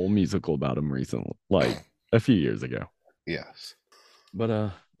made a whole musical about him recently, like a few years ago. Yes.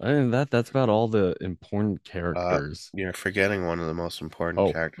 But and that's about all the important Uh, characters. you're forgetting one of the most important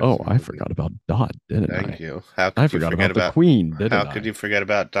Oh, characters oh, in the I movie. forgot about Dot, didn't Thank I? you. I forgot about the Queen, How didn't could I? you forget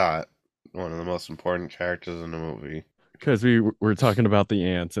about Dot? One of the most important characters in the movie. Because we were talking about the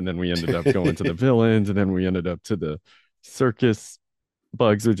ants, and then we ended up going to the villains, and then we ended up to the circus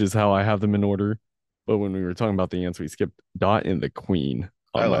bugs, which is how I have them in order. But when we were talking about the ants, we skipped Dot and the Queen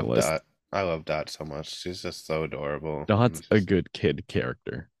I on my love list. Dot. I love Dot so much. She's just so adorable. Dot's And a just good kid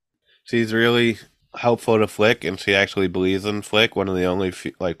character. she's really helpful to Flick, and she actually believes in Flick. One of the only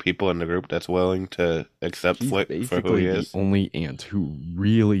like people in the group that's willing to accept She's Flick for who basically he the is. only ant who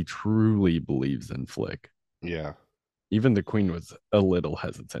really truly believes in Flick. Yeah, Even the Queen was a little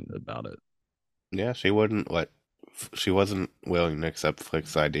hesitant about it. yeah. She wouldn't let. She wasn't willing to accept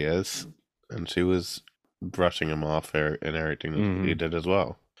Flick's ideas, and she was brushing him off and everything that he Hmm. did as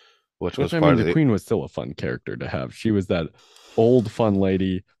well. which Which was I mean, part of the the. queen was still a fun character to have. She was that old fun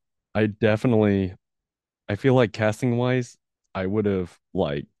lady. I definitely, I feel like casting wise, I would have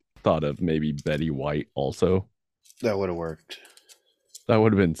like thought of maybe Betty White also. That would have worked. That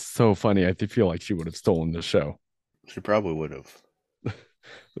would have been so funny. I feel like she would have stolen the show. She probably would have.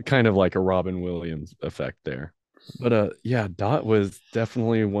 Kind of like a Robin Williams effect there. But yeah, Dot was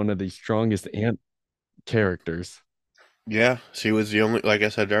definitely one of the strongest ant characters. Yeah, she was the only, like I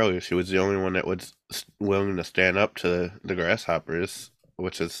said earlier, she was the only one that was willing to stand up to the grasshoppers,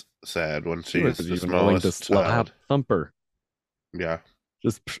 which is sad when She she's was the even willing to smallest slap child. Thumper. Yeah,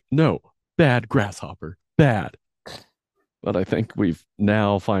 Just no, bad grasshopper, bad. But I think we've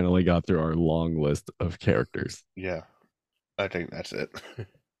now finally got through our long list of characters. yeah, I think that's it.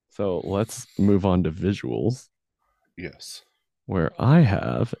 So let's move on to visuals, Yes. where I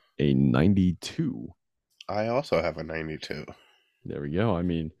have a 92. I also have a 92. There we go. I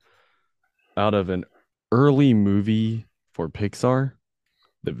mean, out of an early movie for Pixar,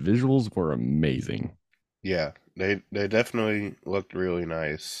 the visuals were amazing. Yeah, they definitely looked really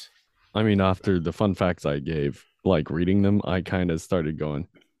nice. I mean, after the fun facts I gave, like reading them, I kind of started going,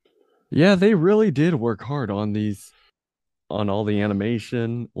 yeah, they really did work hard on these, on all the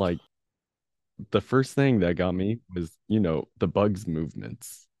animation. Like, the first thing that got me was, the bugs'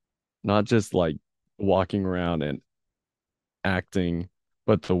 movements, not just like walking around and acting,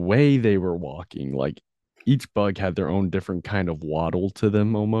 but the way they were walking. Like, each bug had their own different kind of waddle to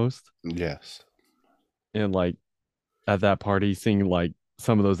them almost. Yes. And like, at that party, seeing like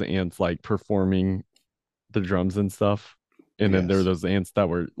some of those ants like performing the drums and stuff. And then there were Yes. those ants that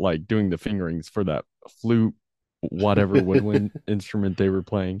were like doing the fingerings for that flute, whatever woodwind instrument they were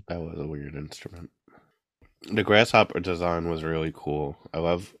playing. That was a weird instrument. The grasshopper design was really cool. I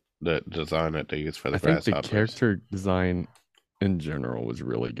love the design that they used for the I think the grasshoppers. character design in general was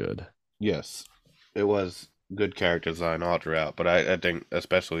really good. Yes, it was good character design all throughout, but I think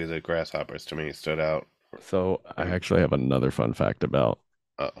especially the grasshoppers to me stood out. So I And actually have another fun fact about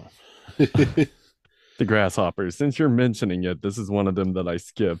oh, the grasshoppers. Since you're mentioning it, this is one of them that I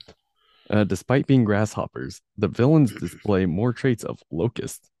skipped. Despite being grasshoppers, the villains display more traits of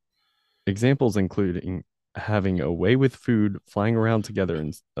locusts. Examples including having a way with food, flying around together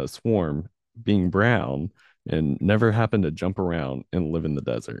in a swarm, being brown, and never happen to jump around and live in the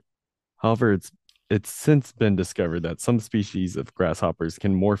desert. However, it's since been discovered that some species of grasshoppers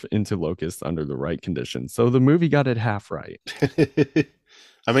can morph into locusts under the right conditions. So the movie got it half right.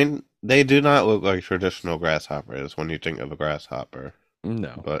 I mean, they do not look like traditional grasshoppers when you think of a grasshopper,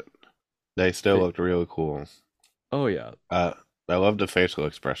 No. but they still They, looked really cool. oh yeah. Uh, I love the facial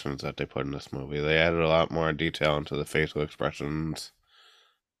expressions that they put in this movie. They added a lot more detail into the facial expressions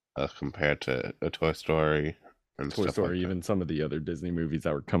compared to a Toy Story and Toy stuff like Story, that. even some of the other Disney movies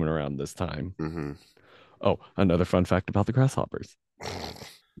that were coming around this time. Hmm. Oh, another fun fact about the grasshoppers.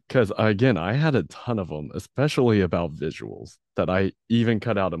 Because again, I had a ton of them, especially about visuals that I even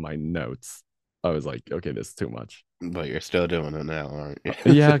cut out of my notes. I was like, okay, this is too much. But you're still doing it now, aren't you?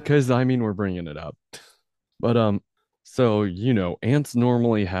 Yeah, because I mean, we're bringing it up. But so ants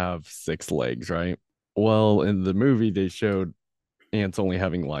normally have 6 legs, right? Well, in the movie, they showed ants only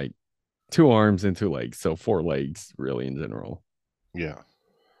having like 2 arms and 2 legs, so 4 legs, really, in general. Yeah.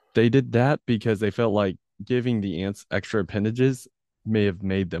 They did that because they felt like giving the ants extra appendages may have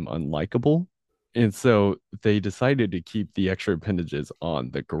made them unlikable. And so they decided to keep the extra appendages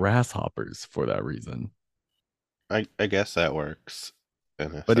on the grasshoppers for that reason. I guess that works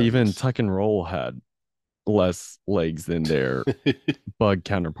in a But even sense. Tuck and Roll had less legs than their bug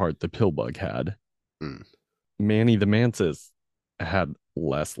counterpart, the pill bug, had. Hmm, Manny the mantis had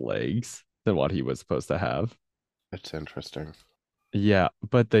less legs than what he was supposed to have. that's interesting. Yeah,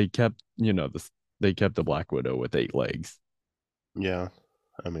 but they kept, they kept the Black Widow with 8 legs. Yeah.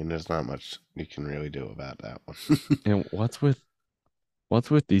 I mean, there's not much you can really do about that one. And what's with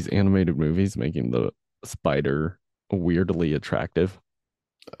these animated movies making the spider weirdly attractive?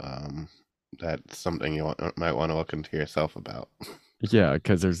 um, that's something might want to look into yourself about. Yeah,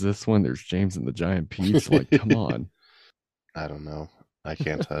 because there's this one, there's James and the Giant Peach. Like, come on. I don't know. I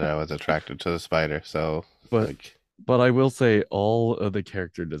can't tell that I was attracted to the spider, so But like, but I will say all of the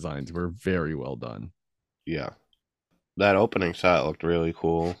character designs were very well done. yeah. That opening shot looked really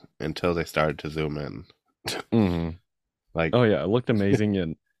cool until they started to zoom in. Hmm. Like, Oh yeah, it looked amazing.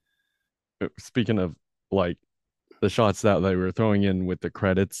 And speaking of like the shots that they were throwing in with the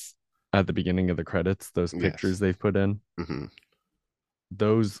credits at the beginning of the credits, those yes. pictures they've put in, Hmm.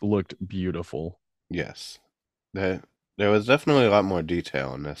 those looked beautiful. Yes. There was definitely a lot more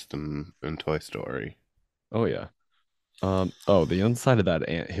detail in this than in Toy Story. Oh yeah. Oh, the inside of that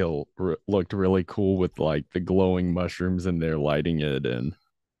ant hill looked really cool with like the glowing mushrooms and they're lighting it and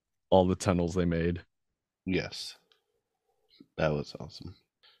all the tunnels they made. Yes, that was awesome.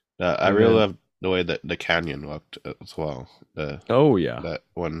 I And really then, love the way that the canyon looked as well. The oh yeah, that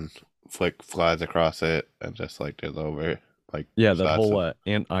when Flick flies across it and just like is over like yeah, that shots whole of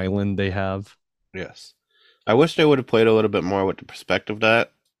ant island they have. yes. I wish they would have played a little bit more with the perspective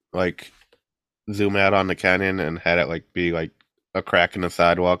that like zoom out on the canyon and had it like be like a crack in the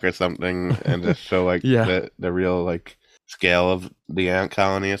sidewalk or something and just show like Yeah, the real like scale of the ant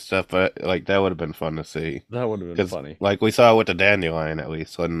colony and stuff. But like that would have been fun to see that would have been because funny. like we saw with the dandelion at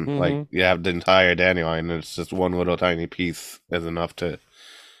least when like Mm-hmm. you have the entire dandelion and it's just one little tiny piece is enough to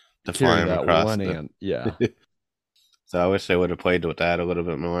fly Carry him that across one the. ant. Yeah. So I wish they would have played with that a little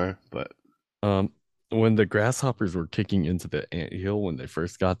bit more. But Um, when the grasshoppers were kicking into the ant hill when they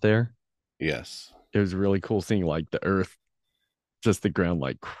first got there, yes, it was really cool seeing like the earth, just the ground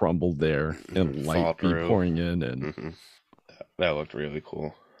like crumbled there and light fall be through. pouring in. And Hmm. That looked really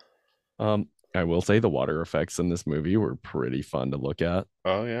cool. I will say the water effects in this movie were pretty fun to look at.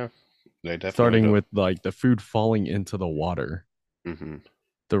 Oh yeah, they definitely Starting do. with like the food falling into the water, Hmm.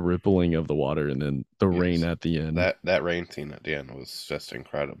 the rippling of the water, and then the rain Yes, at the end. that rain scene at the end was just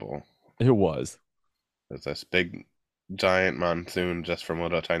incredible. It was There's this big, giant monsoon just from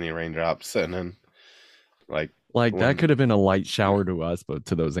little tiny raindrops, and then like like that when could have been a light shower to us, but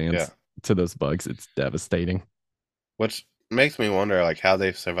to those yeah, ants, to those bugs, it's devastating. which makes me wonder like how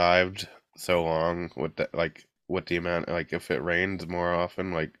they've survived so long with the like with the amount like if it rains more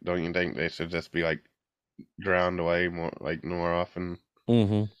often, like don't you think they should just be like drowned away more often?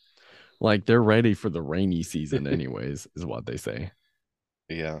 Hmm. Like they're ready for the rainy season, anyways, is what they say.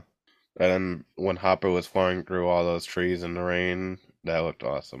 Yeah. And then when Hopper was flying through all those trees in the rain, that looked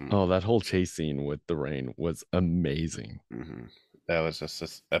awesome. Oh, that whole chase scene with the rain was amazing. Hmm. That was just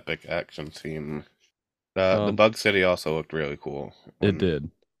this epic action scene. The Um, Bug City also looked really cool it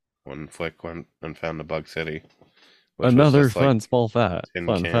did. when Flick went and found the Bug City, which was Another just like fun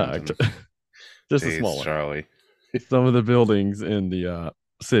tin fun cans fact, and just a jeez, small one. Charlie. Some of the buildings in the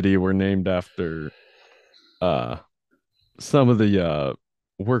city were named after uh some of the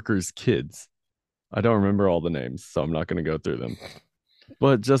workers' kids. I don't remember all the names, so I'm not going to go through them.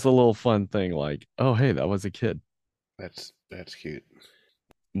 But just a little fun thing like, oh, hey, that was a kid. That's cute.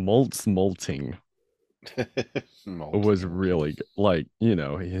 Molt's Molting was Molting. really good. Like, you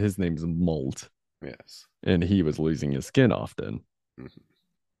know, his name's Molt, Yes. and he was losing his skin often. Mhm.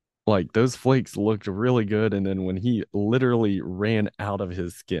 Like, those flakes looked really good. And then when he literally ran out of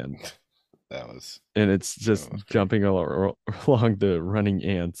his skin, That was and it's just that was great. jumping along the running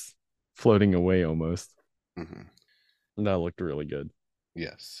ants, floating away almost. Hmm. And that looked really good.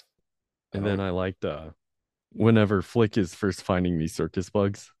 Yes. And then Oh, I liked whenever Flick is first finding these circus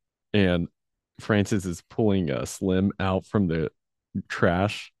bugs and Francis is pulling Slim out from the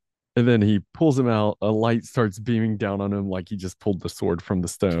trash. And then he pulls him out. A light starts beaming down on him like he just pulled the sword from the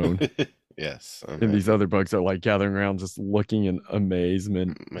stone. yes, and And these then other bugs are like gathering around, just looking in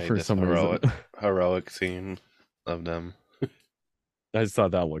amazement made for this some reason. heroic scene of them. I just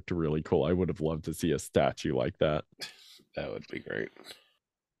thought that looked really cool. I would have loved to see a statue like that. That would be great.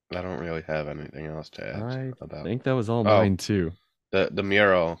 I don't really have anything else to add I about. think that was all Oh, mine too. the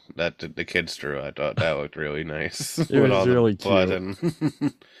mural that the kids drew. I thought that looked really nice It with was all the really blood cute. and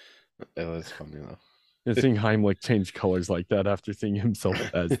it was funny And though. seeing Heimlich change colors like that after seeing himself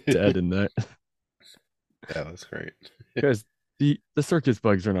as dead in that, That was great. because the circus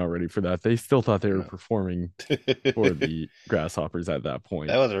bugs are not ready for that. They still thought they were No. performing for the grasshoppers at that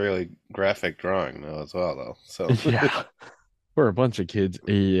That point. was a really graphic drawing though as well though. So Yeah, for a bunch of kids.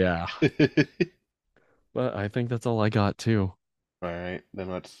 Yeah, but I think that's all I got too. all right, then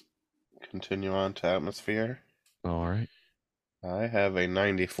let's continue on to atmosphere. All right. I have a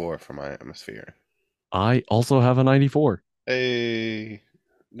 94 for my atmosphere. I also have a 94, Hey,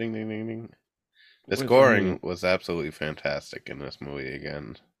 ding ding ding ding. The which I mean, scoring was absolutely fantastic in this movie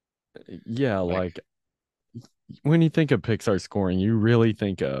again. yeah, Like, like when you think of Pixar scoring, you really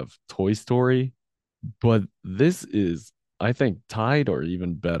think of Toy Story, but this is, I think, tied or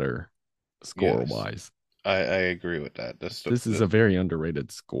even better score yes, wise. I agree with that. This is a very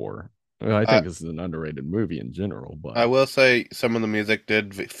underrated score. Well, I I think this is an underrated movie in general, I but will say some of the music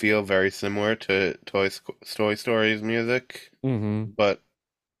did feel very similar to Toy Story's music, hmm, but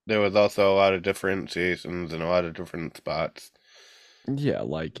there was also a lot of differentiations in a lot of different spots. yeah,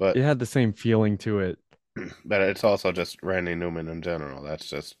 like But it had the same feeling to it. but it's also just Randy Newman in general. That's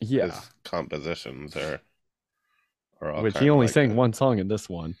just Yeah, his compositions are all which he kind of only like sang that, one song in this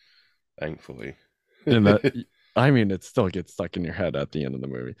one, thankfully. and that Hmm. I mean, it still gets stuck in your head at the end of the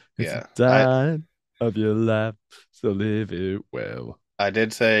movie. It's Yeah, time of your life, so live it well. I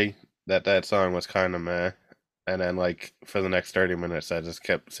did say that that song was kind of meh, and then like for the next 30 minutes, I just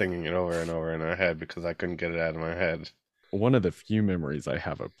kept singing it over and over in my head because I couldn't get it out of my head. One of the few memories I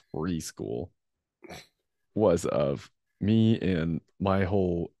have of preschool was of me and my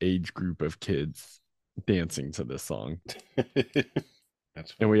whole age group of kids dancing to this song.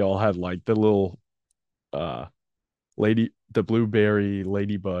 That's And funny. we all had like the little uh the blueberry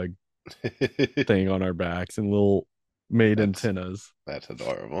ladybug thing on our backs and little made that's antennas. that's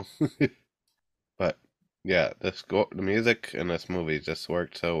adorable. But yeah, the music in this movie just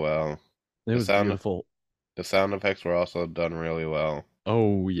worked so well. It The was sound beautiful. the sound effects were also done really well.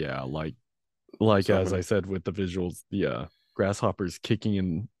 Oh yeah, like So as I many. said with the visuals, the grasshoppers kicking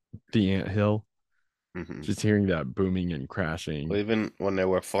in the ant hill, Hmm. just hearing that booming and Well, crashing. even when they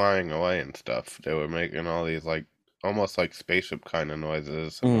were flying away and stuff, they were making all these like almost like spaceship kind of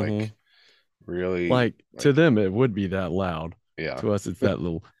noises and Hmm. like really Like to like them, it would be that loud. yeah. To us, it's that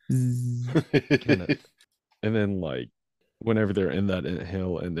little kind of. And then like whenever they're in that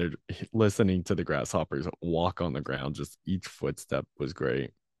hill and they're listening to the grasshoppers walk on the ground, just each footstep was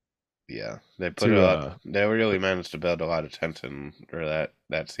great. Yeah, they put a To lot. They really managed to build a lot of tension for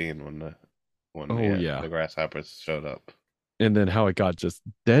that scene when oh the yeah, grasshoppers showed up. and then how it got just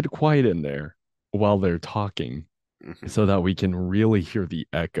dead quiet in there while they're talking, Hmm. so that we can really hear the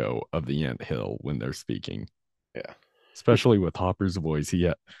echo of the ant hill when they're speaking. Yeah. Especially with Hopper's voice,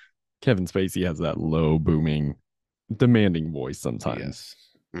 Kevin Spacey has that low, booming, demanding voice sometimes, Yes.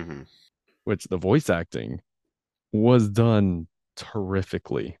 Hmm. which the voice acting was done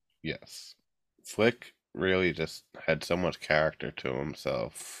terrifically. Yes. Flick really just had so much character to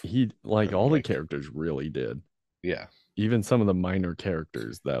himself, He like and all the like characters really did. yeah. Even some of the minor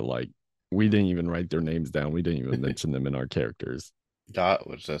characters that like we didn't even write their names down. We didn't even mention them in our characters. Dot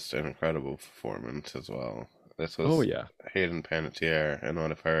was just an incredible performance as well. This Oh was yeah. Hayden Panettiere in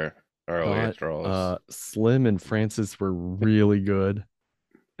one of her Dot, earliest roles. Slim and Francis were really good.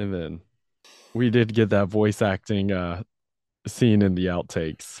 And then we did get that voice acting scene in the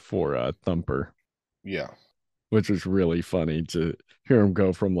outtakes for Thumper, Yeah. which was really funny to hear him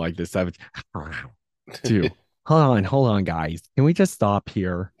go from like this savage to hold on, guys. Can we just stop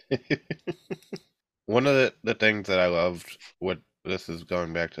here? One of the things that I loved, what this is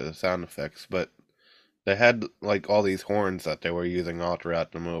going back to the sound effects, but they had like all these horns that they were using all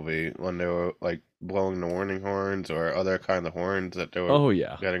throughout the movie when they were like blowing the warning horns or other kind of horns that they were Oh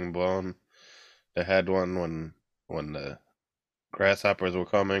yeah. getting blown. They had one when the grasshoppers were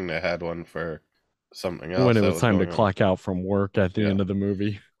coming. They had one for something When else it that was was time to going on. clock out from work at the Yeah, end of the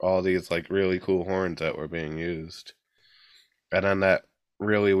movie. all these like really cool horns that were being used, and then that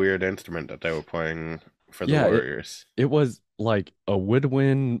really weird instrument that they were playing for the Yeah, warriors. it was like a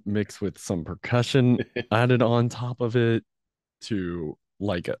woodwind mixed with some percussion added on top of it to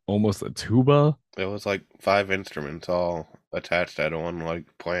like almost a tuba. It was like five instruments all attached at one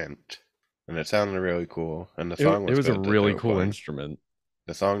like plant, and it sounded really cool. And the song It was was a good that they really were cool playing. instrument.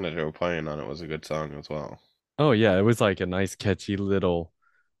 The song that they were playing on it was a good song as well. Oh yeah, it was like a nice catchy little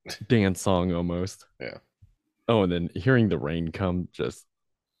dance song almost. Yeah, Oh, and then hearing the rain come, just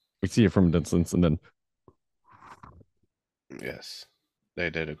we see it from a distance, and then yes, they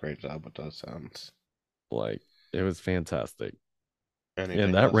did a great job with those sounds. like it was fantastic.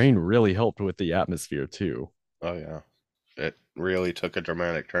 And Anything that else? rain really helped with the atmosphere too. Oh yeah, it really took a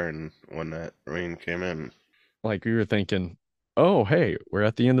dramatic turn when that rain came in. Like we were thinking, oh hey, we're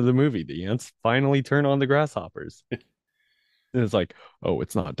at the end of the movie. The ants finally turn on the grasshoppers. And it's like, oh,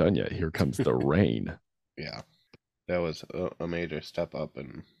 it's not done yet. Here comes the rain. Yeah, that was a major step up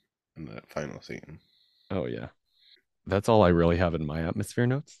in the final scene. Oh yeah. That's all I really have in my atmosphere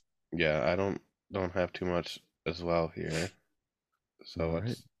notes. Yeah, I don't have too much as well here. So All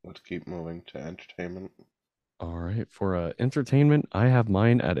right. let's keep moving to entertainment. All right. For entertainment, I have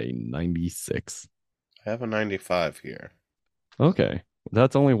mine at a 96. I have a 95 here. So Okay.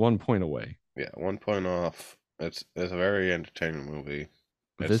 That's only 1 point away. yeah, 1 point off. It's a very entertaining movie.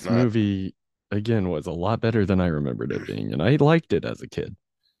 It's This not. movie, again, was a lot better than I remembered it being, and I liked it as a kid.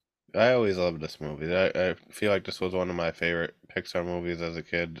 I always loved this movie. I feel like this was one of my favorite Pixar movies as a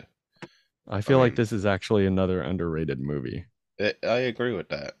kid. I I feel like mean, this is actually another underrated movie. I agree with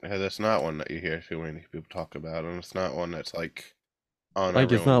that because it's not one that you hear too many people talk about, and it's not one that's like on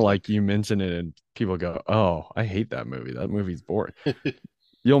Like, it's not everyone's like like. you mention it and people go, oh, I hate that movie. That movie's boring.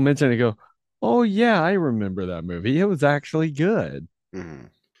 You'll mention it and go, oh, yeah, I remember that movie. It was actually good. Mhm.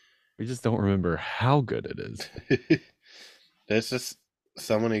 We just don't remember how good it is. There's just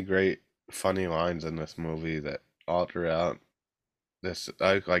so many great funny lines in this movie that all throughout this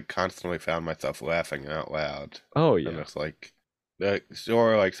I like constantly found myself laughing out loud, Oh and yeah. it's like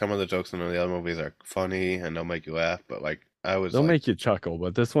sure, like some of the jokes in the other movies are funny and they'll make you laugh, but like I was They'll like make you chuckle,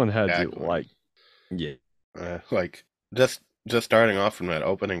 but this one had you cackling, like, yeah. like just starting off from that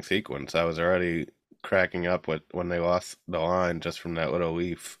opening sequence, I was already cracking up with when they lost the line just from that little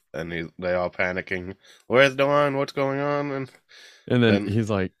leaf, and they all panicking, where's the line? What's going on? And And then then he's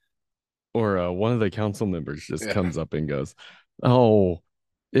like, or one of the council members just yeah, comes up and goes, "Oh,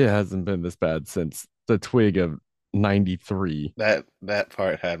 it hasn't been this bad since the twig of '93." that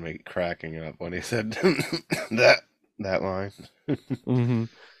part had me cracking up when he said that that line. Mm-hmm.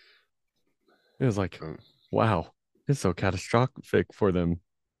 It was like, wow, it's so catastrophic for them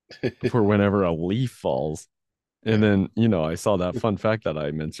for whenever a leaf falls. And Yeah. then, I saw that fun fact that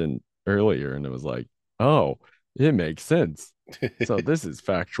I mentioned earlier, and it was like, oh, it makes sense. So this is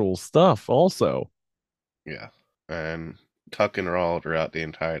factual stuff also. Yeah. And tuck and roll throughout the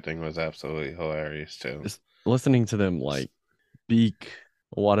entire thing was absolutely hilarious too. Just listening to them like speak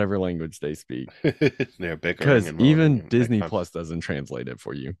whatever language they speak. They're bickering Because and moaning even and they Disney come. Plus doesn't translate it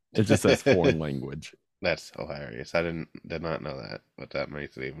for you. It just says foreign language. That's hilarious. I did not know that, but that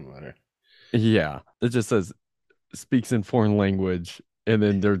makes it even better. Yeah. It just says speaks in foreign language, and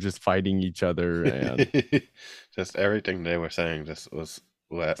then they're just fighting each other. And Just everything they were saying just was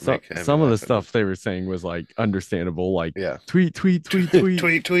so make me some of the laugh at stuff they were saying was like understandable, like yeah. tweet, tweet, tweet, tweet.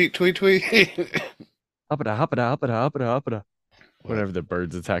 Tweet, tweet, tweet, tweet. Uppida, uppida, uppida, uppida, uppida. But Whenever the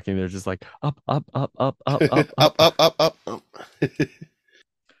bird's attacking, they're just like up, up, up, up, up, up, up, up. up, up, up, up.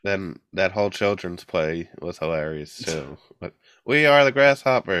 Then that whole children's play was hilarious too. But we are the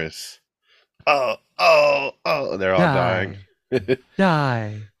grasshoppers. Oh, oh, oh! They're all dying. Die,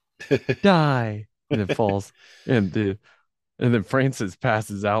 die, die. And then falls. And then Francis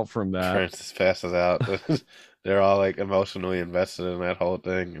passes out from that. Francis passes out. They're all like emotionally invested in that whole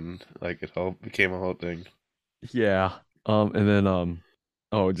thing, and like it whole became a whole thing. Yeah. And then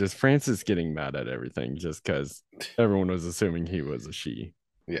oh, just Francis getting mad at everything just because everyone was assuming he was a she.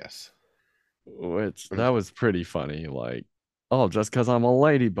 Yes. Which that was pretty funny. Like, oh, just because I'm a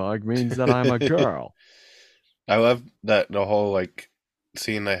ladybug means that I'm a girl. I love that the whole like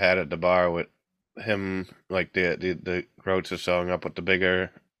scene they had at the bar with him, like the roaches showing up with the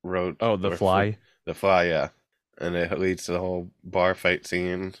bigger roach Oh, the or fly. the fly, yeah, and it leads to the whole bar fight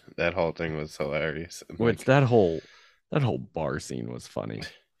scene. That whole thing was hilarious. And Which like that whole bar scene was funny.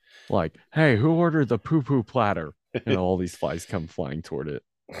 Like, hey, who ordered the poo poo platter? And all these flies come flying toward it.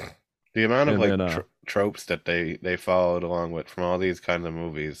 the amount of And like then tropes that they followed along with from all these kinds of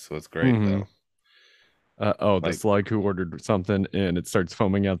movies was great mhm. though. Oh, the Like slug who ordered something and it starts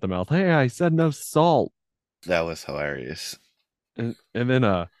foaming out the mouth. Hey, I said no salt. that was hilarious. And then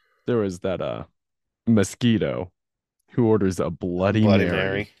there was that mosquito who orders a Bloody Bloody Mary.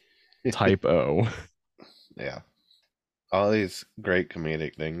 Mary type O. Yeah. All these great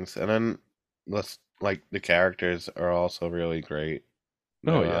comedic things, and then let's like the characters are also really great.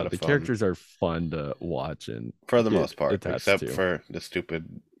 They're Oh a yeah, lot of the fun characters are fun to watch and for the get most part, attached except to, for the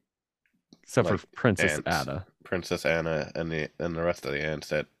stupid except for like Princess ants, Ada, Princess Anna, and the rest of the ants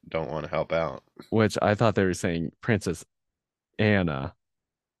that don't want to help out. which I thought they were saying Princess Anna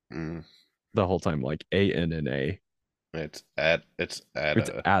Mm, the whole time, like ANNA. it's It's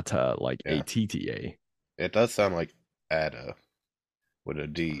Ada. Atta, like Yeah, ATTA. it does sound like Ada with a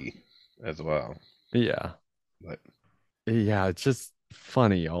D as well, Yeah, but yeah, it's just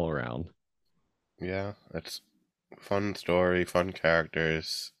funny all around. yeah, it's fun story, fun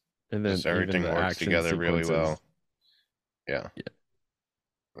characters. And then Just even everything the works action together really sequences. well. Yeah. Yeah,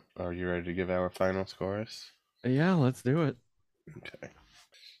 Are you ready to give our final scores? yeah, let's do it. Okay.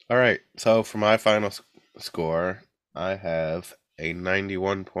 All right. So for my final score, I have a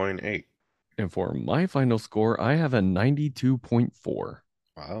 91.8. And for my final score, I have a 92.4.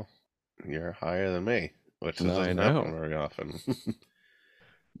 Wow. You're higher than me, which I doesn't happen know. very often.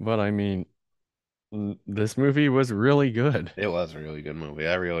 But I mean, this movie was really good. It was a really good movie.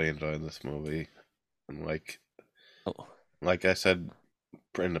 I really enjoyed this movie. And Oh, like I said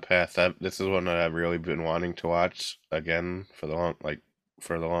in the past, this is one that I've really been wanting to watch again for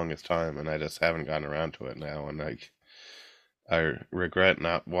the longest time, and I just haven't gotten around to it now. And like I regret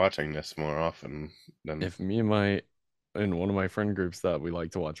not watching this more often than if me and my in one of my friend groups that we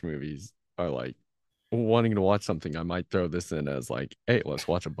like to watch movies are like wanting to watch something, I might throw this in as like, hey, let's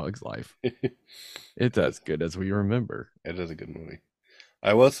watch A Bug's Life. it It's is as good as we remember. it is a good movie.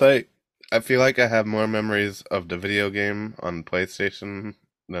 I will say I feel like I have more memories of the video game on PlayStation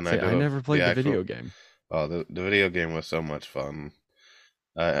than I Say, do I of never the played the actual. video game. Oh, the video game was so much fun.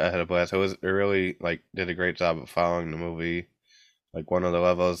 I had a blast. It really like did a great job of following the movie. Like one of the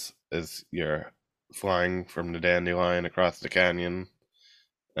levels is you're flying from the dandelion across the canyon,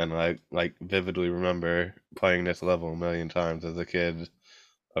 and like vividly remember playing this level a million times as a kid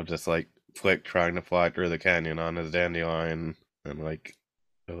of just like Flick trying to fly through the canyon on his dandelion, and like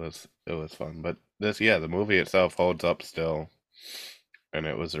it was fun. But the movie itself holds up still, and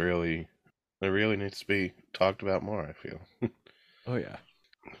it really needs to be talked about more, I feel. Oh yeah.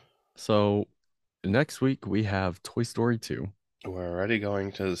 So next week we have Toy Story 2. We're already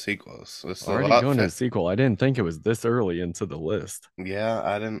going to the sequels. This is a Already lot going to the fit. sequel. I didn't think it was this early into the list. Yeah,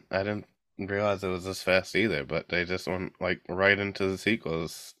 I didn't realize it was this fast either, but they just went like right into the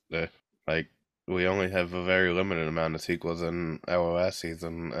sequels. Like we only have a very limited amount of sequels in our last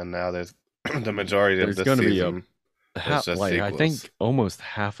season, and now there's the majority of There's this going to be a season is half, just like I sequels. think almost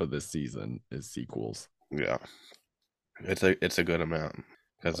half of this season is sequels. Yeah, it's a good amount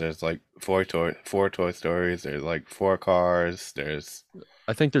because But there's like four Toy Stories. There's like four cars. There's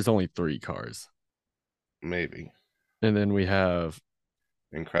I think there's only 3 cars. maybe And then we have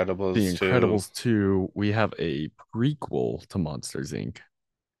The Incredibles 2. Incredibles 2. We have a prequel to Monsters Inc.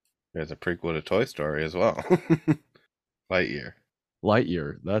 There's a prequel to Toy Story as well. Lightyear.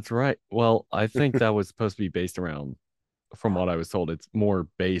 Lightyear. That's right. Well, I think that was supposed to be based around, from what I was told, it's more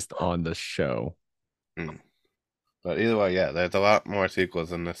based on the show. Hmm. But either way, yeah, there's a lot more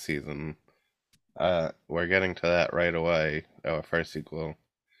sequels in this season. We're getting to that right away. Our first sequel,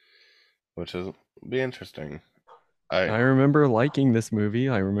 which is be interesting. I I remember liking this movie.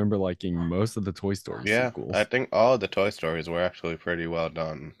 I remember liking most of the Toy Story Yeah, I sequels. think all of the Toy Stories were actually pretty well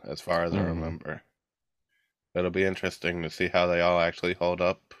done, as far as I Hmm. remember. It'll be interesting to see how they all actually hold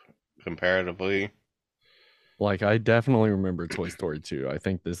up comparatively. Like, I definitely remember Toy Story 2. I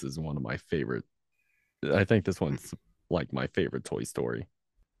think this is one of my favorite. I think this one's like my favorite Toy Story.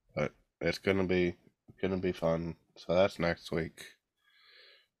 But it's gonna be fun. So that's next week.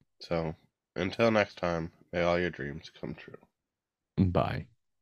 So until next time, may all your dreams come true. Bye.